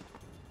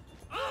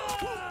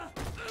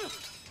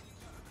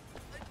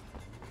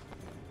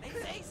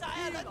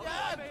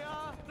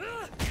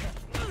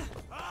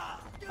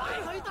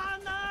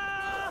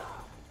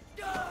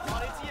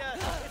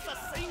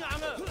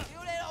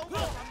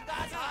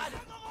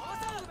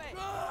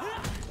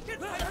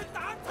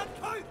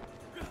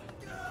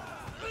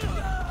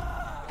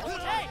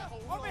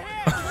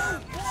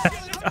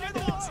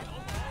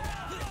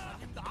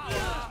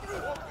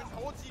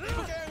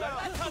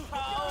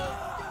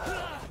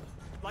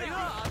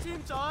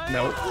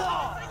 Nope.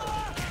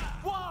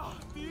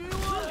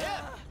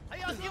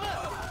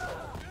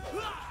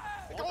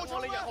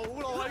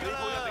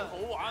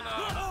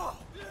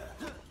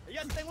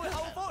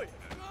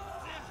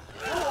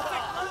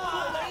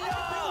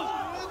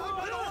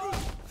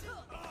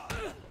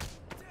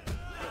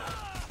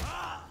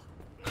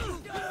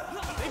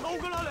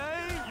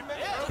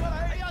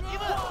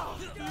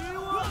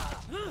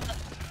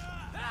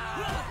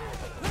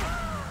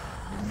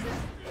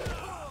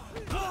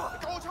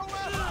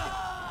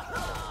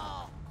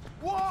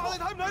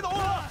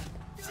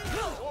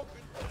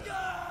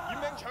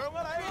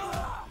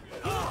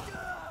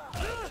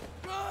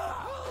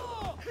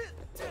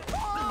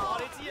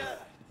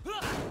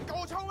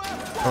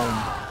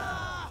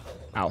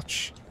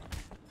 Ouch.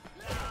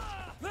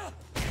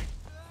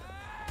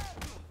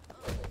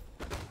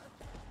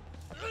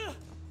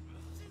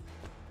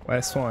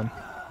 Last one.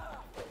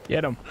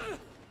 Get him.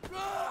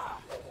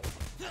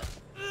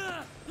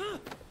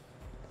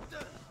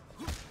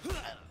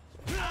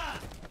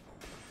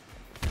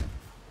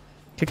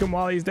 Kick him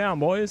while he's down,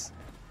 boys.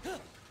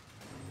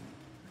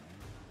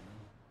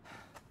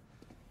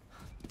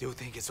 Do you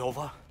think it's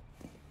over?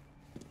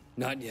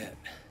 Not yet.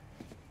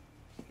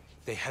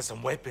 They have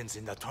some weapons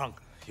in the trunk.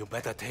 You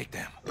better take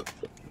them.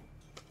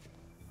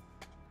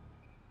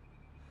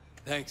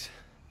 Thanks.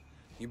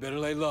 You better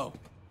lay low.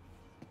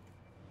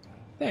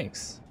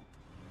 Thanks.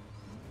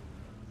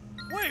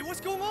 Wait,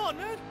 what's going on,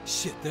 man?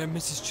 Shit, they're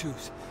Mrs.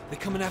 Chu's. They're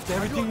coming after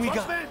everything we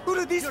got. Who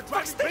do these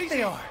fucks think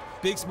they are?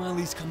 Big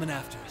Smiley's coming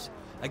after us.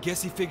 I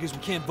guess he figures we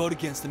can't vote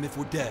against him if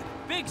we're dead.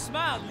 Big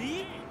Smile,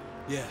 Lee?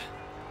 Yeah.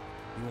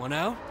 You want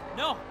out?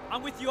 No,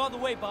 I'm with you all the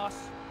way, boss.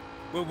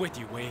 We're with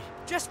you, Wei.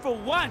 Just for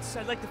once,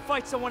 I'd like to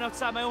fight someone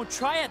outside my own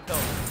triad, though.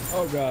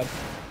 Oh, God.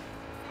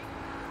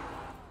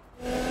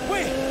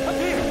 Wait, up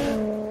here!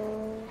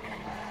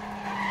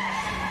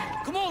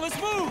 Come on, let's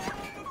move!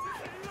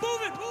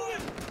 Move it, move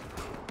it!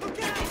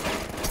 Okay.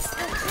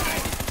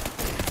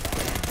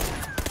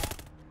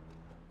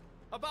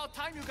 About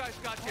time you guys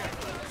got here.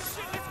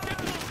 Shit, let's get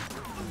moving!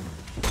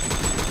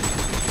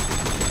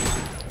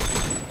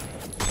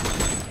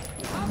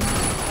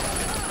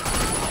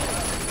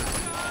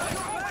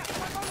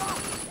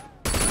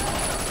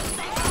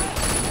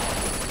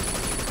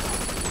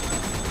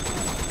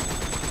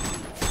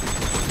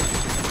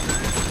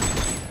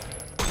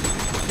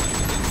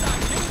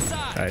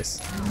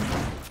 Nice.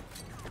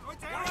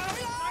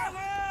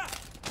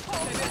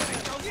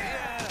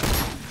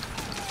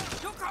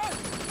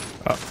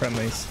 Oh,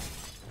 friendlies.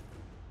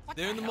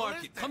 They're in the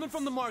market. Coming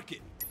from the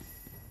market.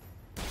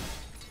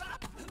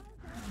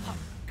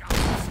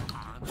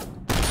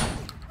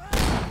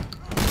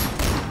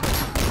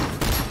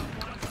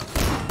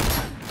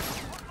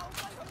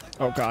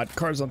 Oh, God.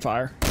 Car's on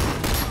fire.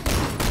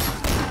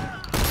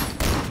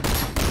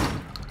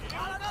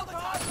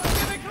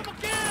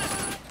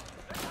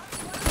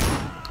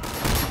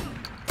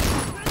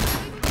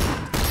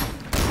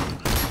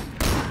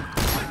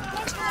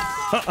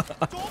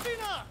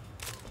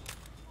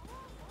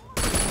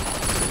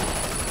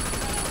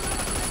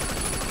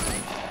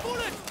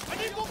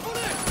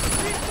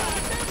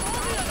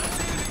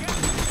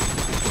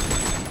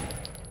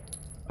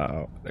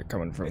 Uh-oh, they're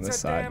coming from this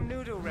side. It's a damn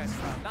noodle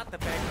restaurant, not the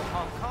Bank of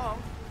Hong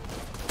Kong.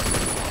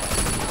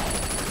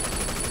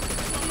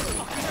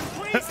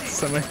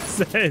 Somebody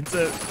said it's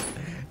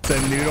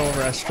a noodle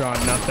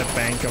restaurant, not the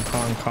Bank of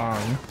Hong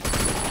Kong.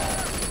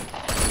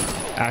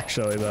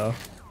 Actually, though.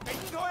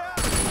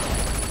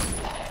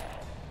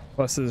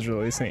 Plus is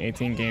releasing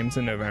 18 games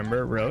in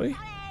November. Really?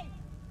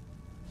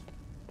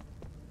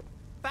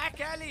 Back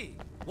alley!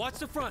 Watch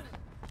the front.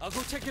 I'll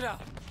go check it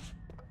out.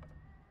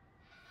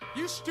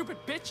 You stupid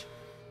bitch!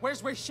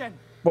 Where's Wei Shen?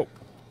 Whoa.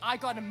 I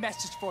got a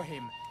message for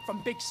him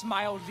from Big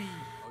Smile Lee.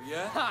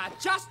 Yeah? Ha,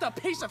 just the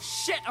piece of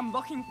shit I'm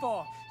looking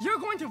for. You're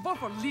going to vote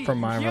for Lee. From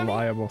my you hear me?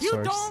 reliable You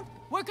source. don't,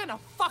 we're gonna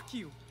fuck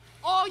you.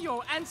 All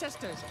your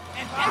ancestors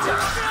and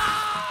everyone.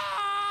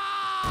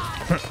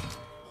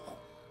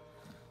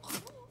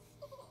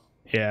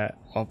 Yeah,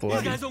 all These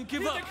bloody. guys don't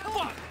give up.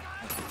 Fuck.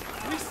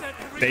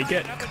 They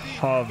get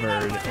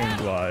covered in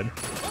blood.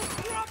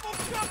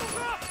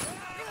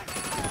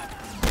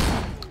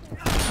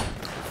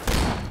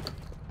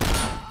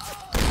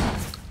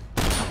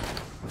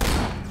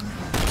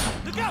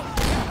 Look out!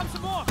 Here comes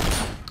some more.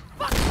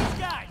 Fuck these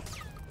guys.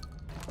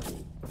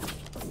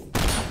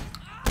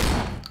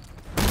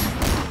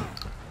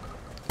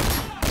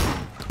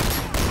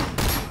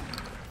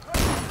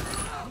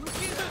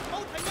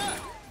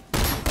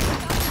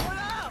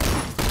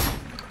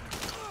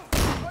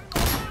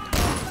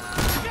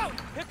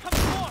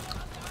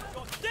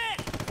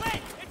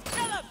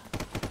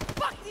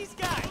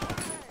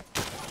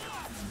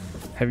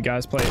 Have you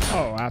guys played?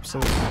 Oh,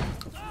 absolutely.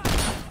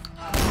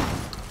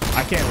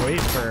 I can't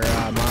wait for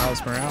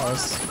Miles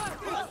Morales.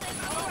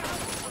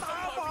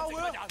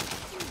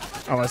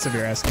 Unless if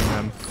you're asking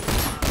them.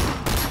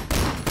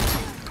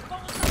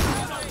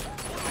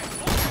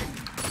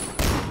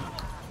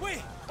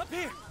 Wait, up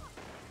here.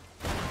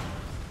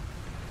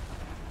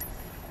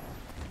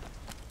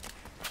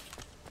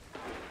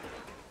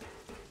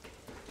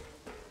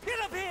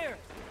 Get up here.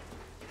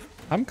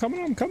 I'm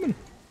coming, I'm coming.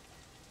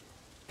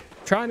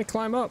 Trying to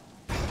climb up.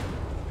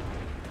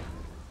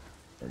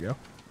 There we go.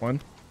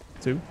 1,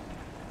 2,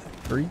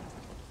 3.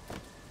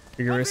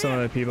 You're with some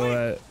of the people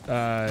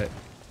that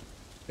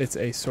it's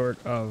a sort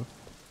of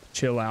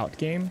chill out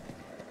game.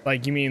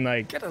 Like, you mean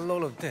like Get a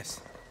load of this.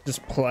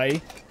 just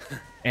play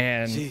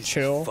and Jesus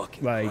chill,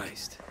 fucking like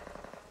Christ.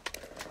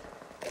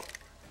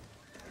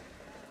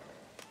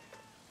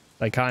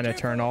 kind of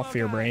turn off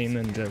your brain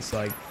and just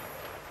like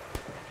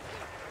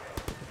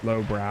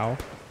low brow.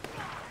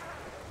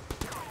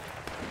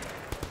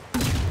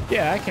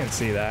 Yeah, I can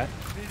see that.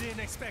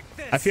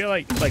 I feel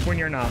like when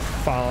you're not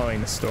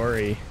following the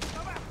story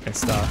and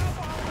stuff,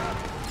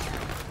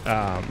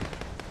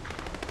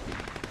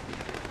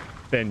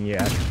 then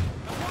yeah.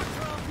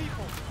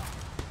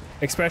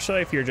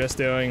 Especially if you're just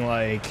doing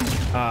like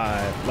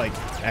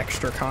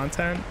extra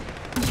content.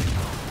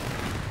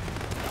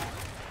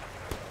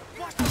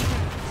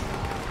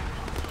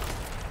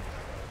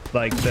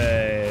 Like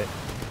the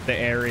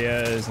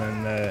areas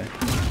and the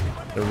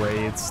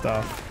raid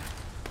stuff.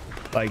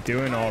 Like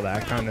doing all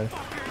that kind of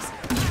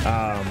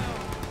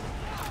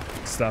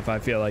stuff, I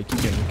feel like you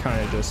can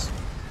kind of just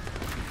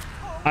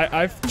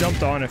I've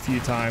jumped on a few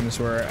times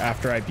where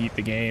after I beat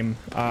the game,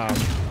 I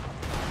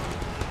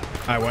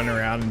went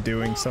around and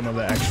doing some of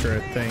the extra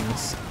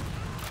things.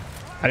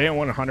 I didn't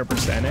want to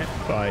 100% it,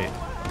 but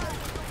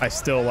I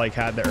still like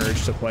had the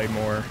urge to play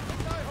more.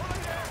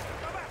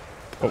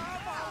 Oh.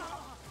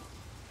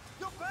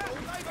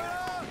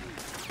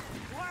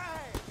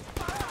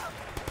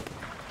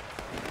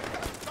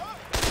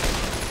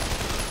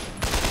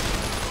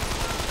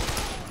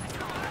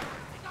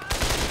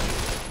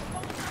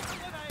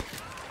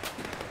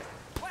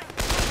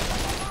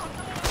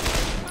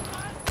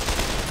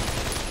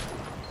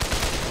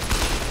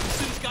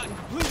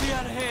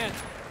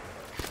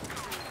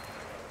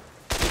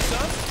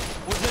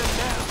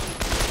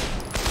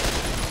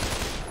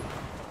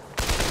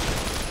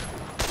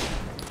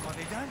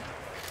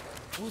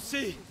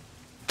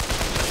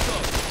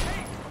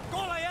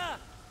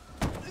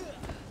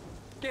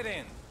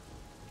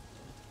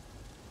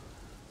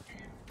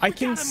 I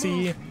can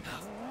see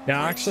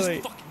now.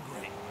 Actually,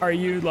 are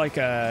you like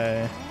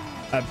a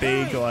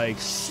big like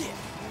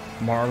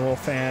Marvel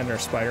fan or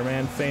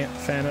Spider-Man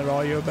fan at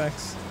all,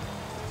 Yobex?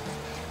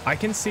 I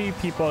can see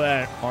people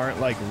that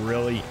aren't like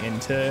really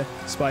into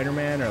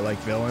Spider-Man or like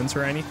villains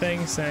or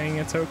anything saying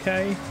it's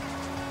okay,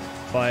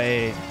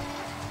 but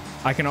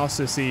I can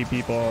also see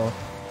people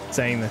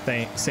saying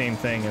the same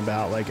thing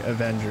about like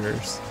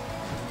Avengers.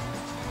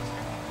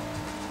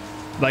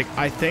 Like,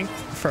 I think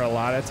for a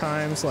lot of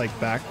times, like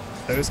back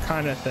those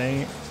kind of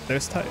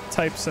those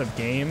types of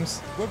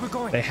games,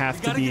 they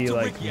have to be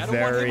like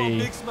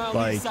very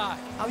like, How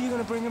are you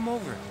gonna bring him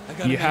over?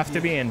 you have to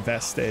be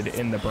invested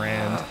in the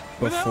brand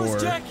before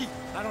I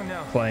don't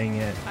know. playing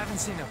it. I haven't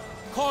seen him.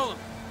 Call him.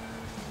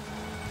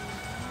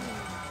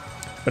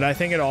 But I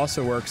think it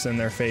also works in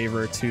their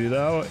favor too,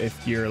 though,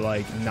 if you're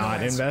like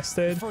not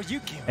invested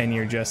and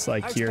you're just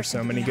like, hear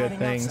so many good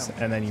things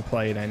and then you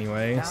play it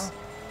anyways.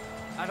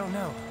 I don't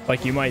know.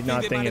 Like, you might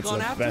not think it's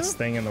the best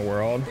thing in the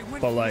world,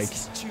 but like,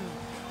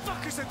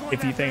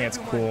 if you think it's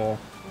cool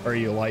or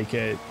you like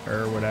it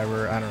or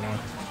whatever, I don't know.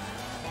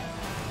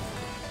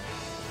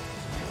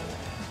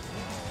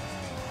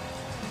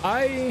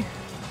 I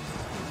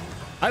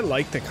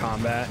like the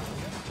combat.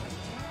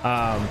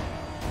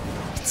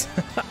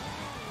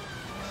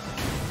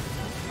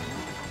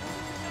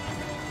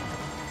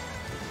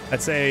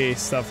 I'd say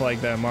stuff like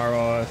the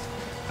Marvel,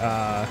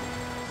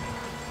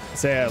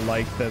 say I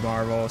like the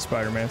Marvel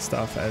Spider-Man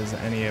stuff as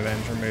any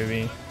Avenger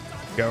movie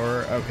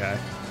goer. Okay.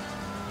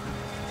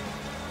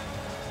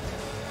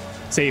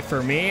 See,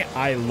 for me,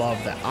 I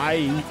love that.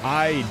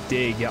 I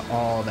dig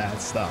all that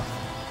stuff.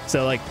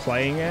 So like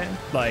playing it,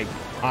 like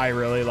I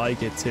really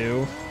like it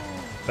too.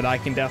 But I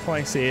can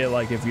definitely see it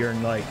like if you're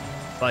like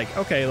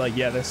okay, like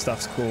yeah, this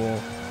stuff's cool.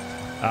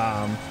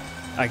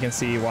 I can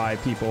see why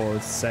people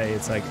would say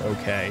it's like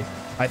okay.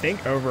 I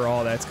think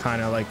overall that's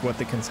kind of like what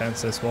the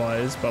consensus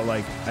was, but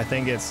like I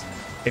think it's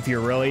if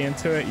you're really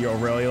into it, you'll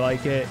really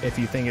like it. If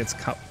you think it's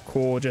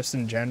cool just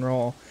in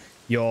general,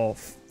 you'll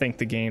think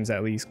the game's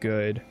at least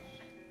good.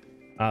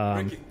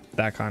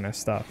 That kind of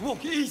stuff.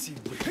 Look, easy.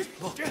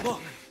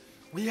 Look.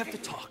 We have to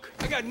talk.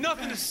 I got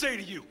nothing to say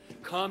to you.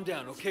 Calm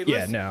down, okay?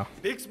 Yeah, Listen, no.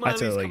 Big I Smiley's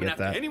totally coming get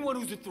after that. anyone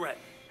who's a threat.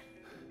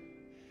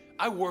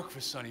 I work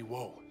for Sonny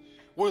Woe.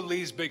 We're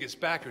Lee's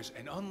biggest backers,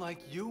 and unlike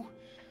you,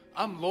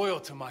 I'm loyal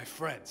to my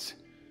friends.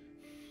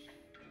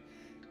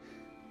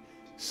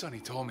 Sonny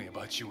told me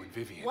about you and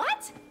Vivian.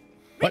 What?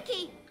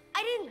 Ricky,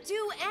 I didn't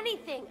do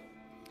anything.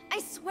 I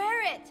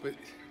swear it. But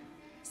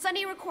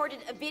Sonny recorded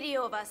a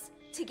video of us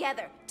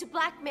together to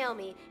blackmail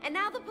me, and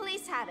now the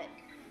police have it.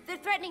 They're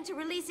threatening to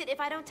release it if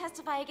I don't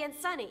testify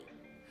against Sonny.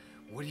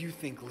 What do you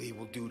think Lee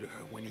will do to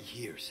her when he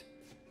hears?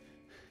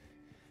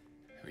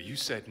 you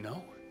said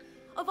no?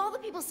 Of all the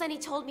people Sonny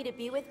told me to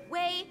be with,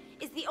 Wei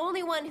is the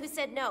only one who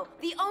said no.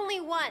 The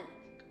only one.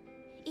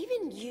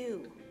 Even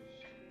you.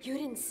 You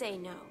didn't say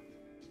no.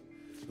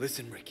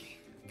 Listen, Ricky,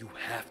 you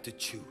have to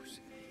choose.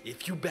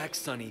 If you back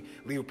Sonny,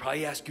 Lee will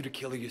probably ask you to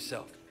kill her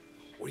yourself.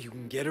 Or you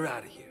can get her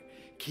out of here,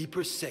 keep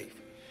her safe,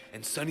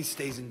 and Sonny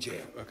stays in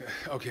jail.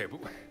 Okay,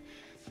 but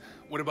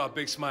what about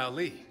Big Smile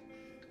Lee?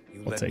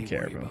 You I'll let take me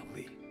care worry of him. about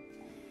Lee.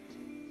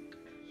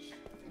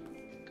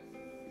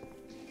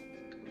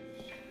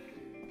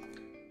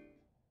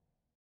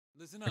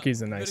 Listen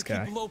Ricky's a nice Better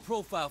guy. keep low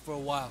profile for a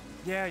while.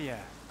 Yeah, yeah.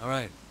 All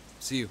right.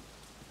 See you.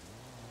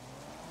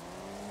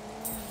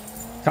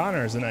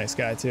 Connor's a nice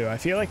guy too. I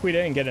feel like we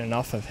didn't get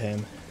enough of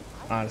him,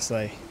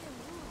 honestly.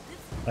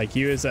 Like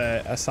he was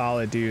a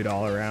solid dude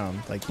all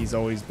around. Like he's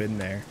always been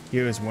there. He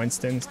was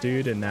Winston's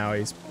dude, and now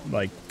he's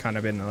like kind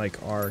of been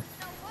like our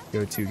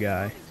go-to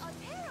guy.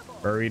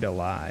 Buried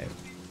alive.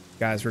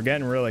 Guys, we're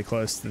getting really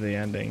close to the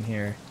ending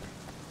here.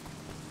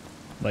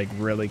 Like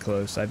really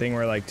close. I think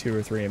we're like 2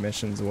 or 3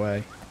 missions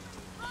away.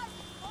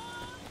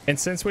 And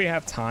since we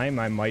have time,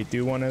 I might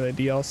do one of the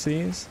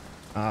DLCs.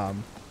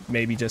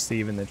 Maybe just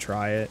even to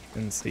try it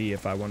and see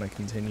if I want to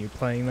continue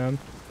playing them.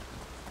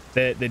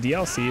 The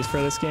DLCs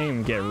for this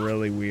game get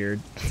really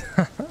weird.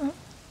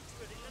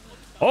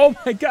 Oh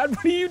my god,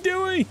 what are you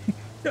doing?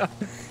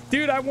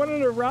 Dude, I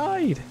wanted a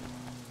ride.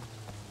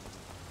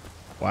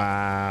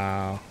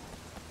 Wow.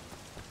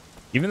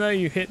 Even though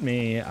you hit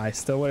me, I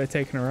still would have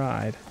taken a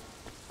ride.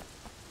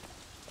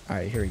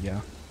 Alright, here we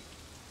go.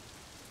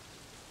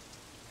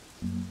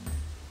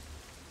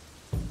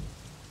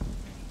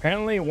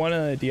 Apparently one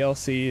of the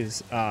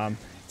DLCs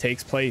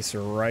takes place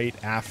right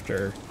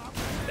after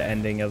the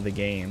ending of the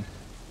game.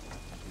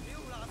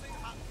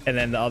 And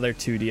then the other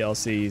 2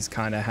 DLCs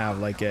kind of have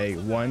like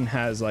one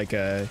has like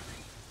a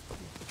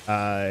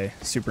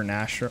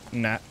supernatural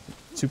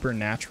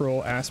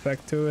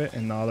aspect to it,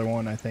 and the other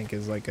one I think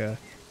is like a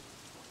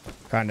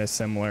kind of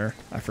similar.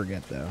 I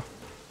forget though.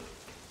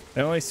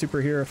 The only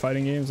superhero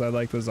fighting games I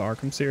liked was the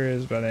Arkham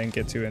series, but I didn't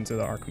get too into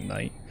the Arkham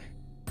Knight.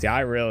 See, I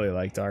really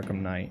liked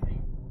Arkham Knight.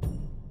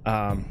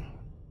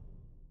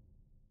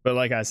 But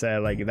like I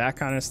said, like that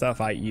kind of stuff,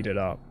 I eat it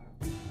up.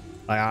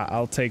 Like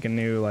I'll take a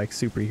new like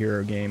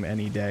superhero game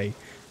any day.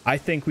 I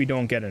think we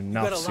don't get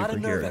enough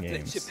superhero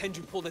games.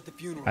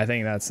 I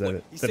think that's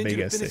the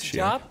biggest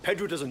issue.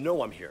 Pedro doesn't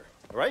know I'm here,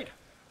 all right?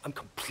 I'm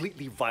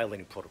completely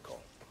violating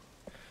protocol.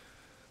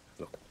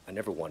 Look, I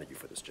never wanted you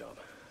for this job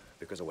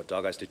because of what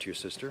Dog Eyes did to your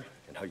sister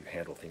and how you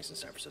handle things in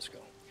San Francisco.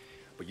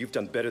 But you've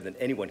done better than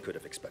anyone could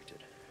have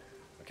expected.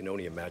 I can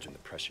only imagine the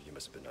pressure you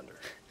must have been under.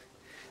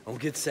 Don't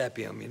get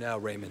sappy on me now,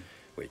 Raymond.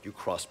 Wait, you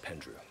crossed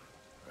Pendrew,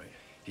 right?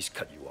 He's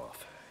cut you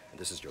off, and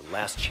this is your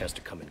last chance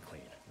to come in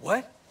clean.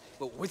 What?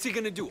 But what's he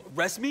gonna do?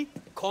 Arrest me?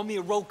 Call me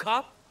a rogue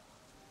cop?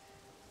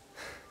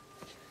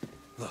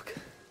 Look,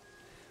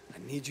 I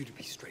need you to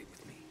be straight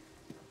with me.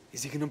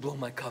 Is he gonna blow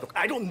my cover? Look,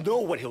 I don't know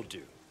what he'll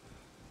do.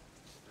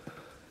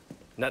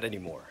 Not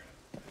anymore.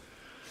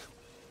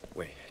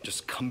 Wait,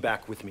 just come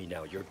back with me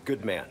now. You're a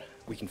good man.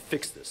 We can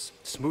fix this.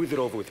 Smooth it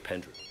over with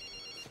Pendrew.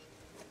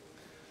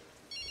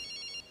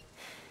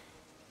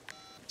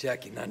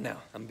 Jackie, not now.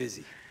 I'm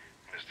busy.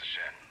 Mr.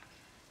 Shen,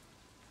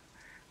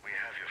 we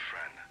have your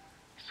friend,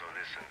 so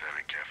listen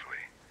very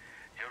carefully.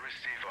 You'll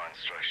receive our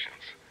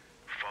instructions.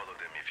 Follow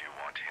them if you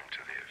want him to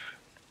live.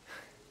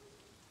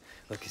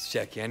 Look, it's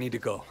Jackie. I need to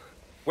go.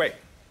 Wait.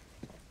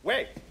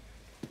 Wait!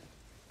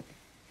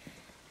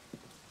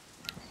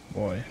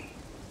 Boy.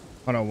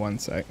 Hold on 1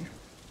 sec.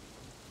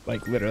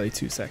 Like literally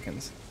 2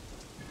 seconds.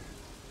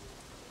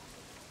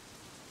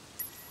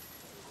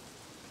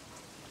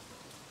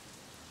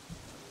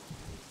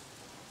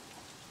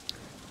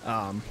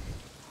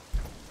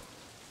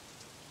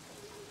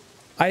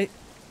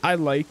 I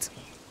liked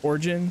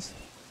Origins.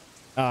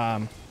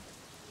 To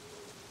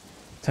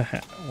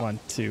 1,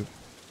 2.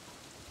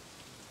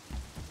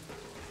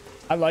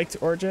 I liked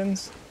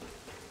Origins.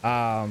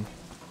 I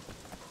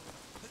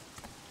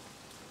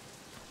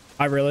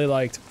really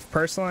liked,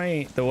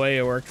 personally, the way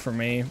it worked for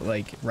me,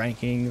 like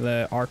ranking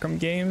the Arkham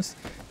games.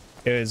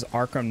 It was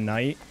Arkham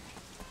Knight,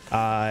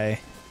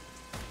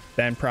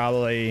 then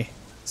probably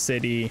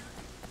City,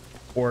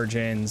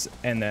 Origins,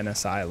 and then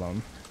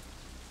Asylum,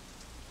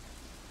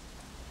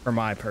 for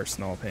my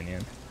personal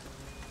opinion.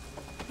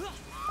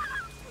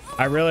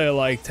 I really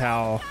liked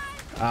how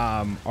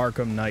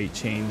Arkham Knight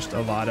changed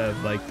a lot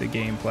of like the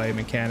gameplay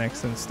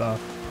mechanics and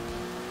stuff,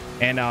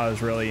 and I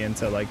was really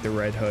into like the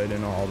Red Hood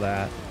and all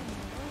that.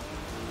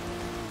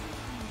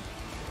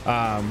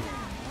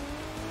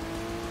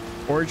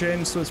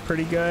 Origins was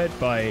pretty good,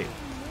 but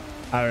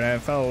I don't know,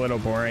 it felt a little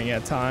boring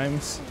at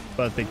times,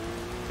 but the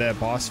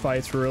boss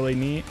fights were really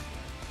neat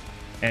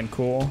and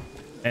cool.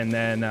 And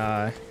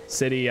then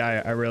City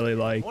I really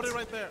liked,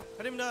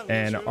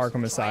 and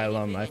Arkham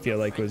Asylum I feel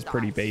like was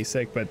pretty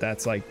basic, but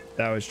that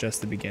was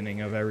just the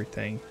beginning of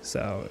everything,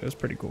 so it was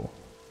pretty cool.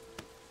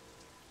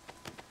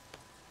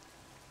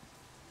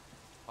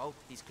 Oh,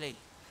 he's Clay.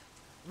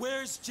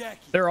 Where's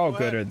Jackie? They're all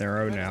good in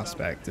their own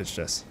aspect. It's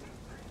just,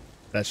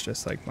 that's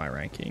just like my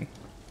ranking.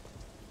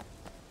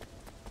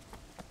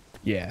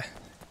 Yeah.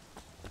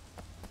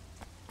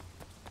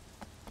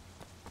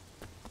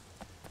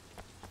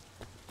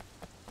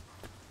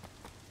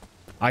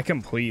 I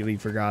completely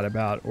forgot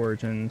about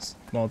Origins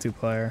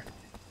multiplayer.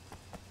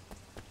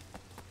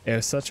 It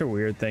was such a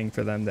weird thing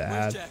for them to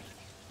add.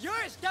 You're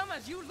as dumb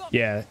as you look.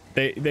 Yeah,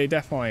 they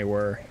definitely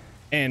were.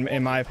 And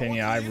in my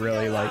opinion, I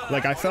really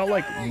like I felt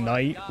like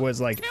Knight was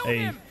like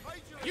a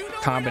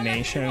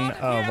combination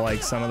of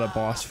like some of the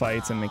boss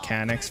fights and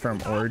mechanics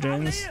from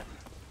Origins,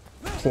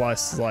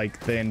 plus like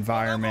the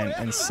environment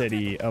and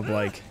city of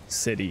like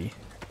City.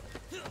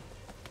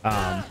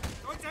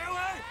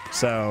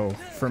 So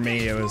for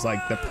me, it was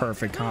like the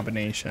perfect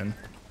combination.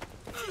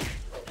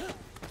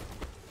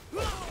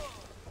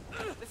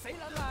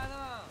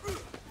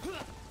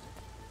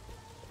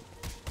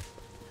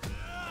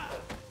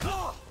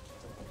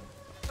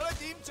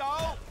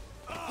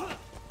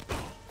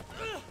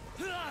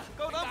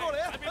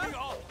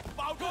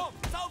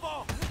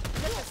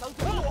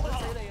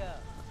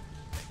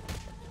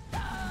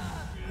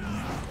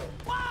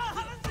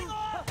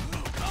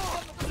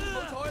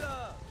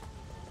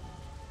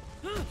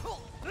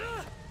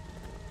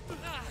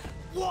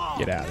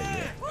 Get out of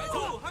here.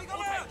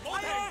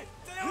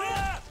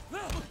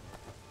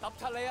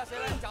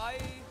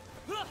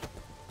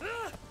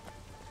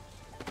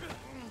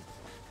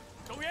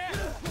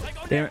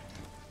 Damn it.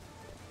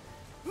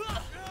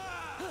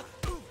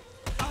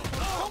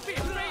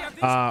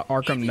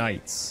 Arkham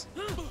Knights.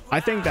 I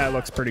think that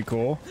looks pretty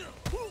cool.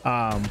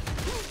 I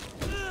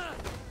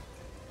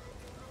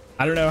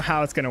don't know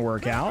how it's gonna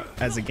work out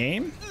as a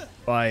game,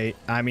 but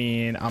I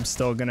mean, I'm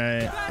still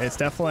gonna, it's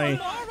definitely,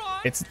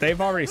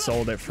 they've already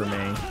sold it for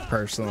me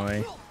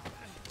personally.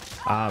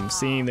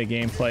 Seeing the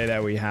gameplay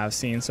that we have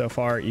seen so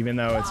far, even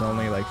though it's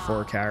only like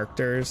 4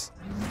 characters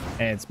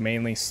and it's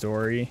mainly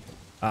story,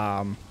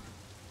 I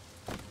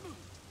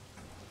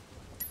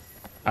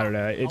don't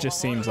know, it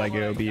just seems like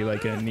it would be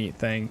like a neat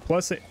thing.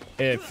 Plus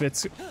if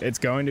it's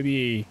going to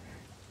be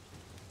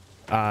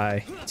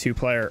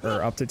 2-player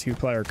or up to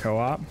 2-player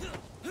co-op,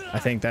 I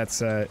think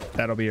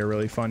that'll be a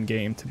really fun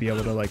game to be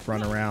able to like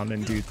run around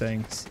and do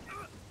things.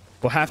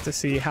 We'll have to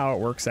see how it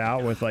works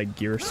out with like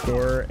gear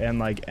score and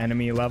like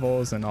enemy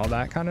levels and all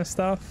that kind of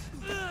stuff.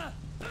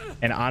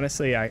 And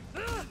honestly, I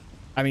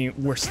mean,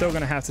 we're still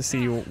gonna have to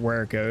see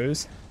where it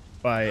goes,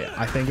 but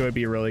I think it would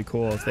be really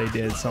cool if they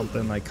did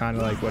something like kind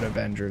of like what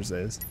Avengers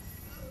is.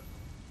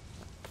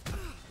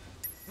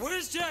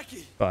 Where's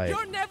Jackie? But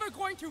You're never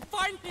going to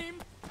find him.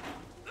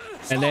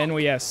 and then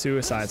we have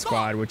Suicide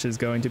Squad, which is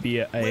going to be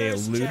a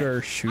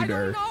looter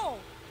shooter,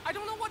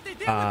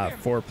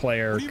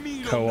 4-player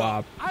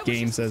co-op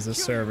games as a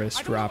service,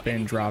 drop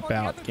in, drop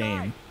out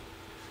game.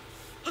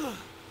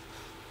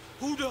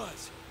 Who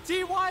does?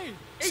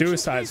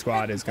 Suicide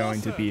Squad is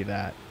going to be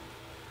that.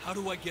 How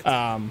do I get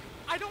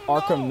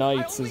Arkham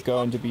Knights is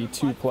going to be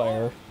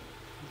 2-player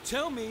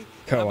Tell me,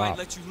 co-op. I might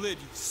let you live,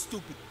 you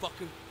stupid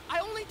fucker. I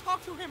only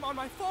talk to him on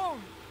my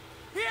phone.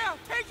 Here,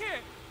 take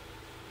it.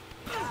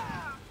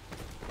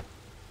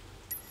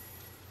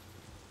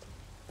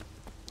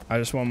 I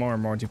just want more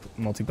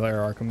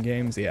multiplayer Arkham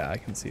games. Yeah, I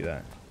can see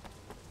that.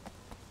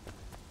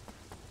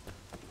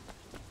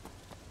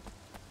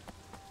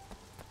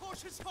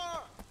 Push his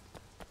far.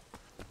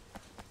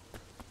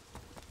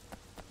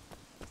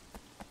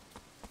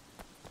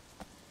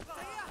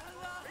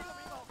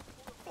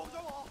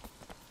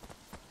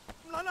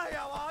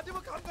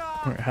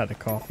 I had a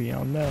coffee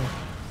on no.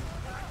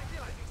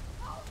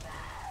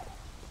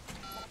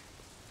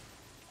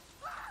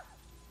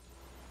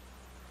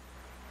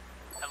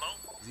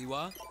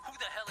 Ziwa? Who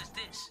the hell is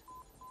this?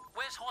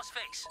 Where's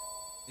Horseface?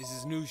 This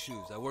is New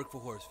Shoes. I work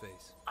for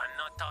Horseface. I'm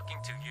not talking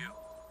to you.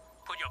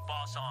 Put your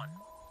boss on.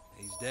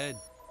 He's dead.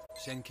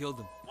 Shen killed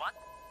him. What?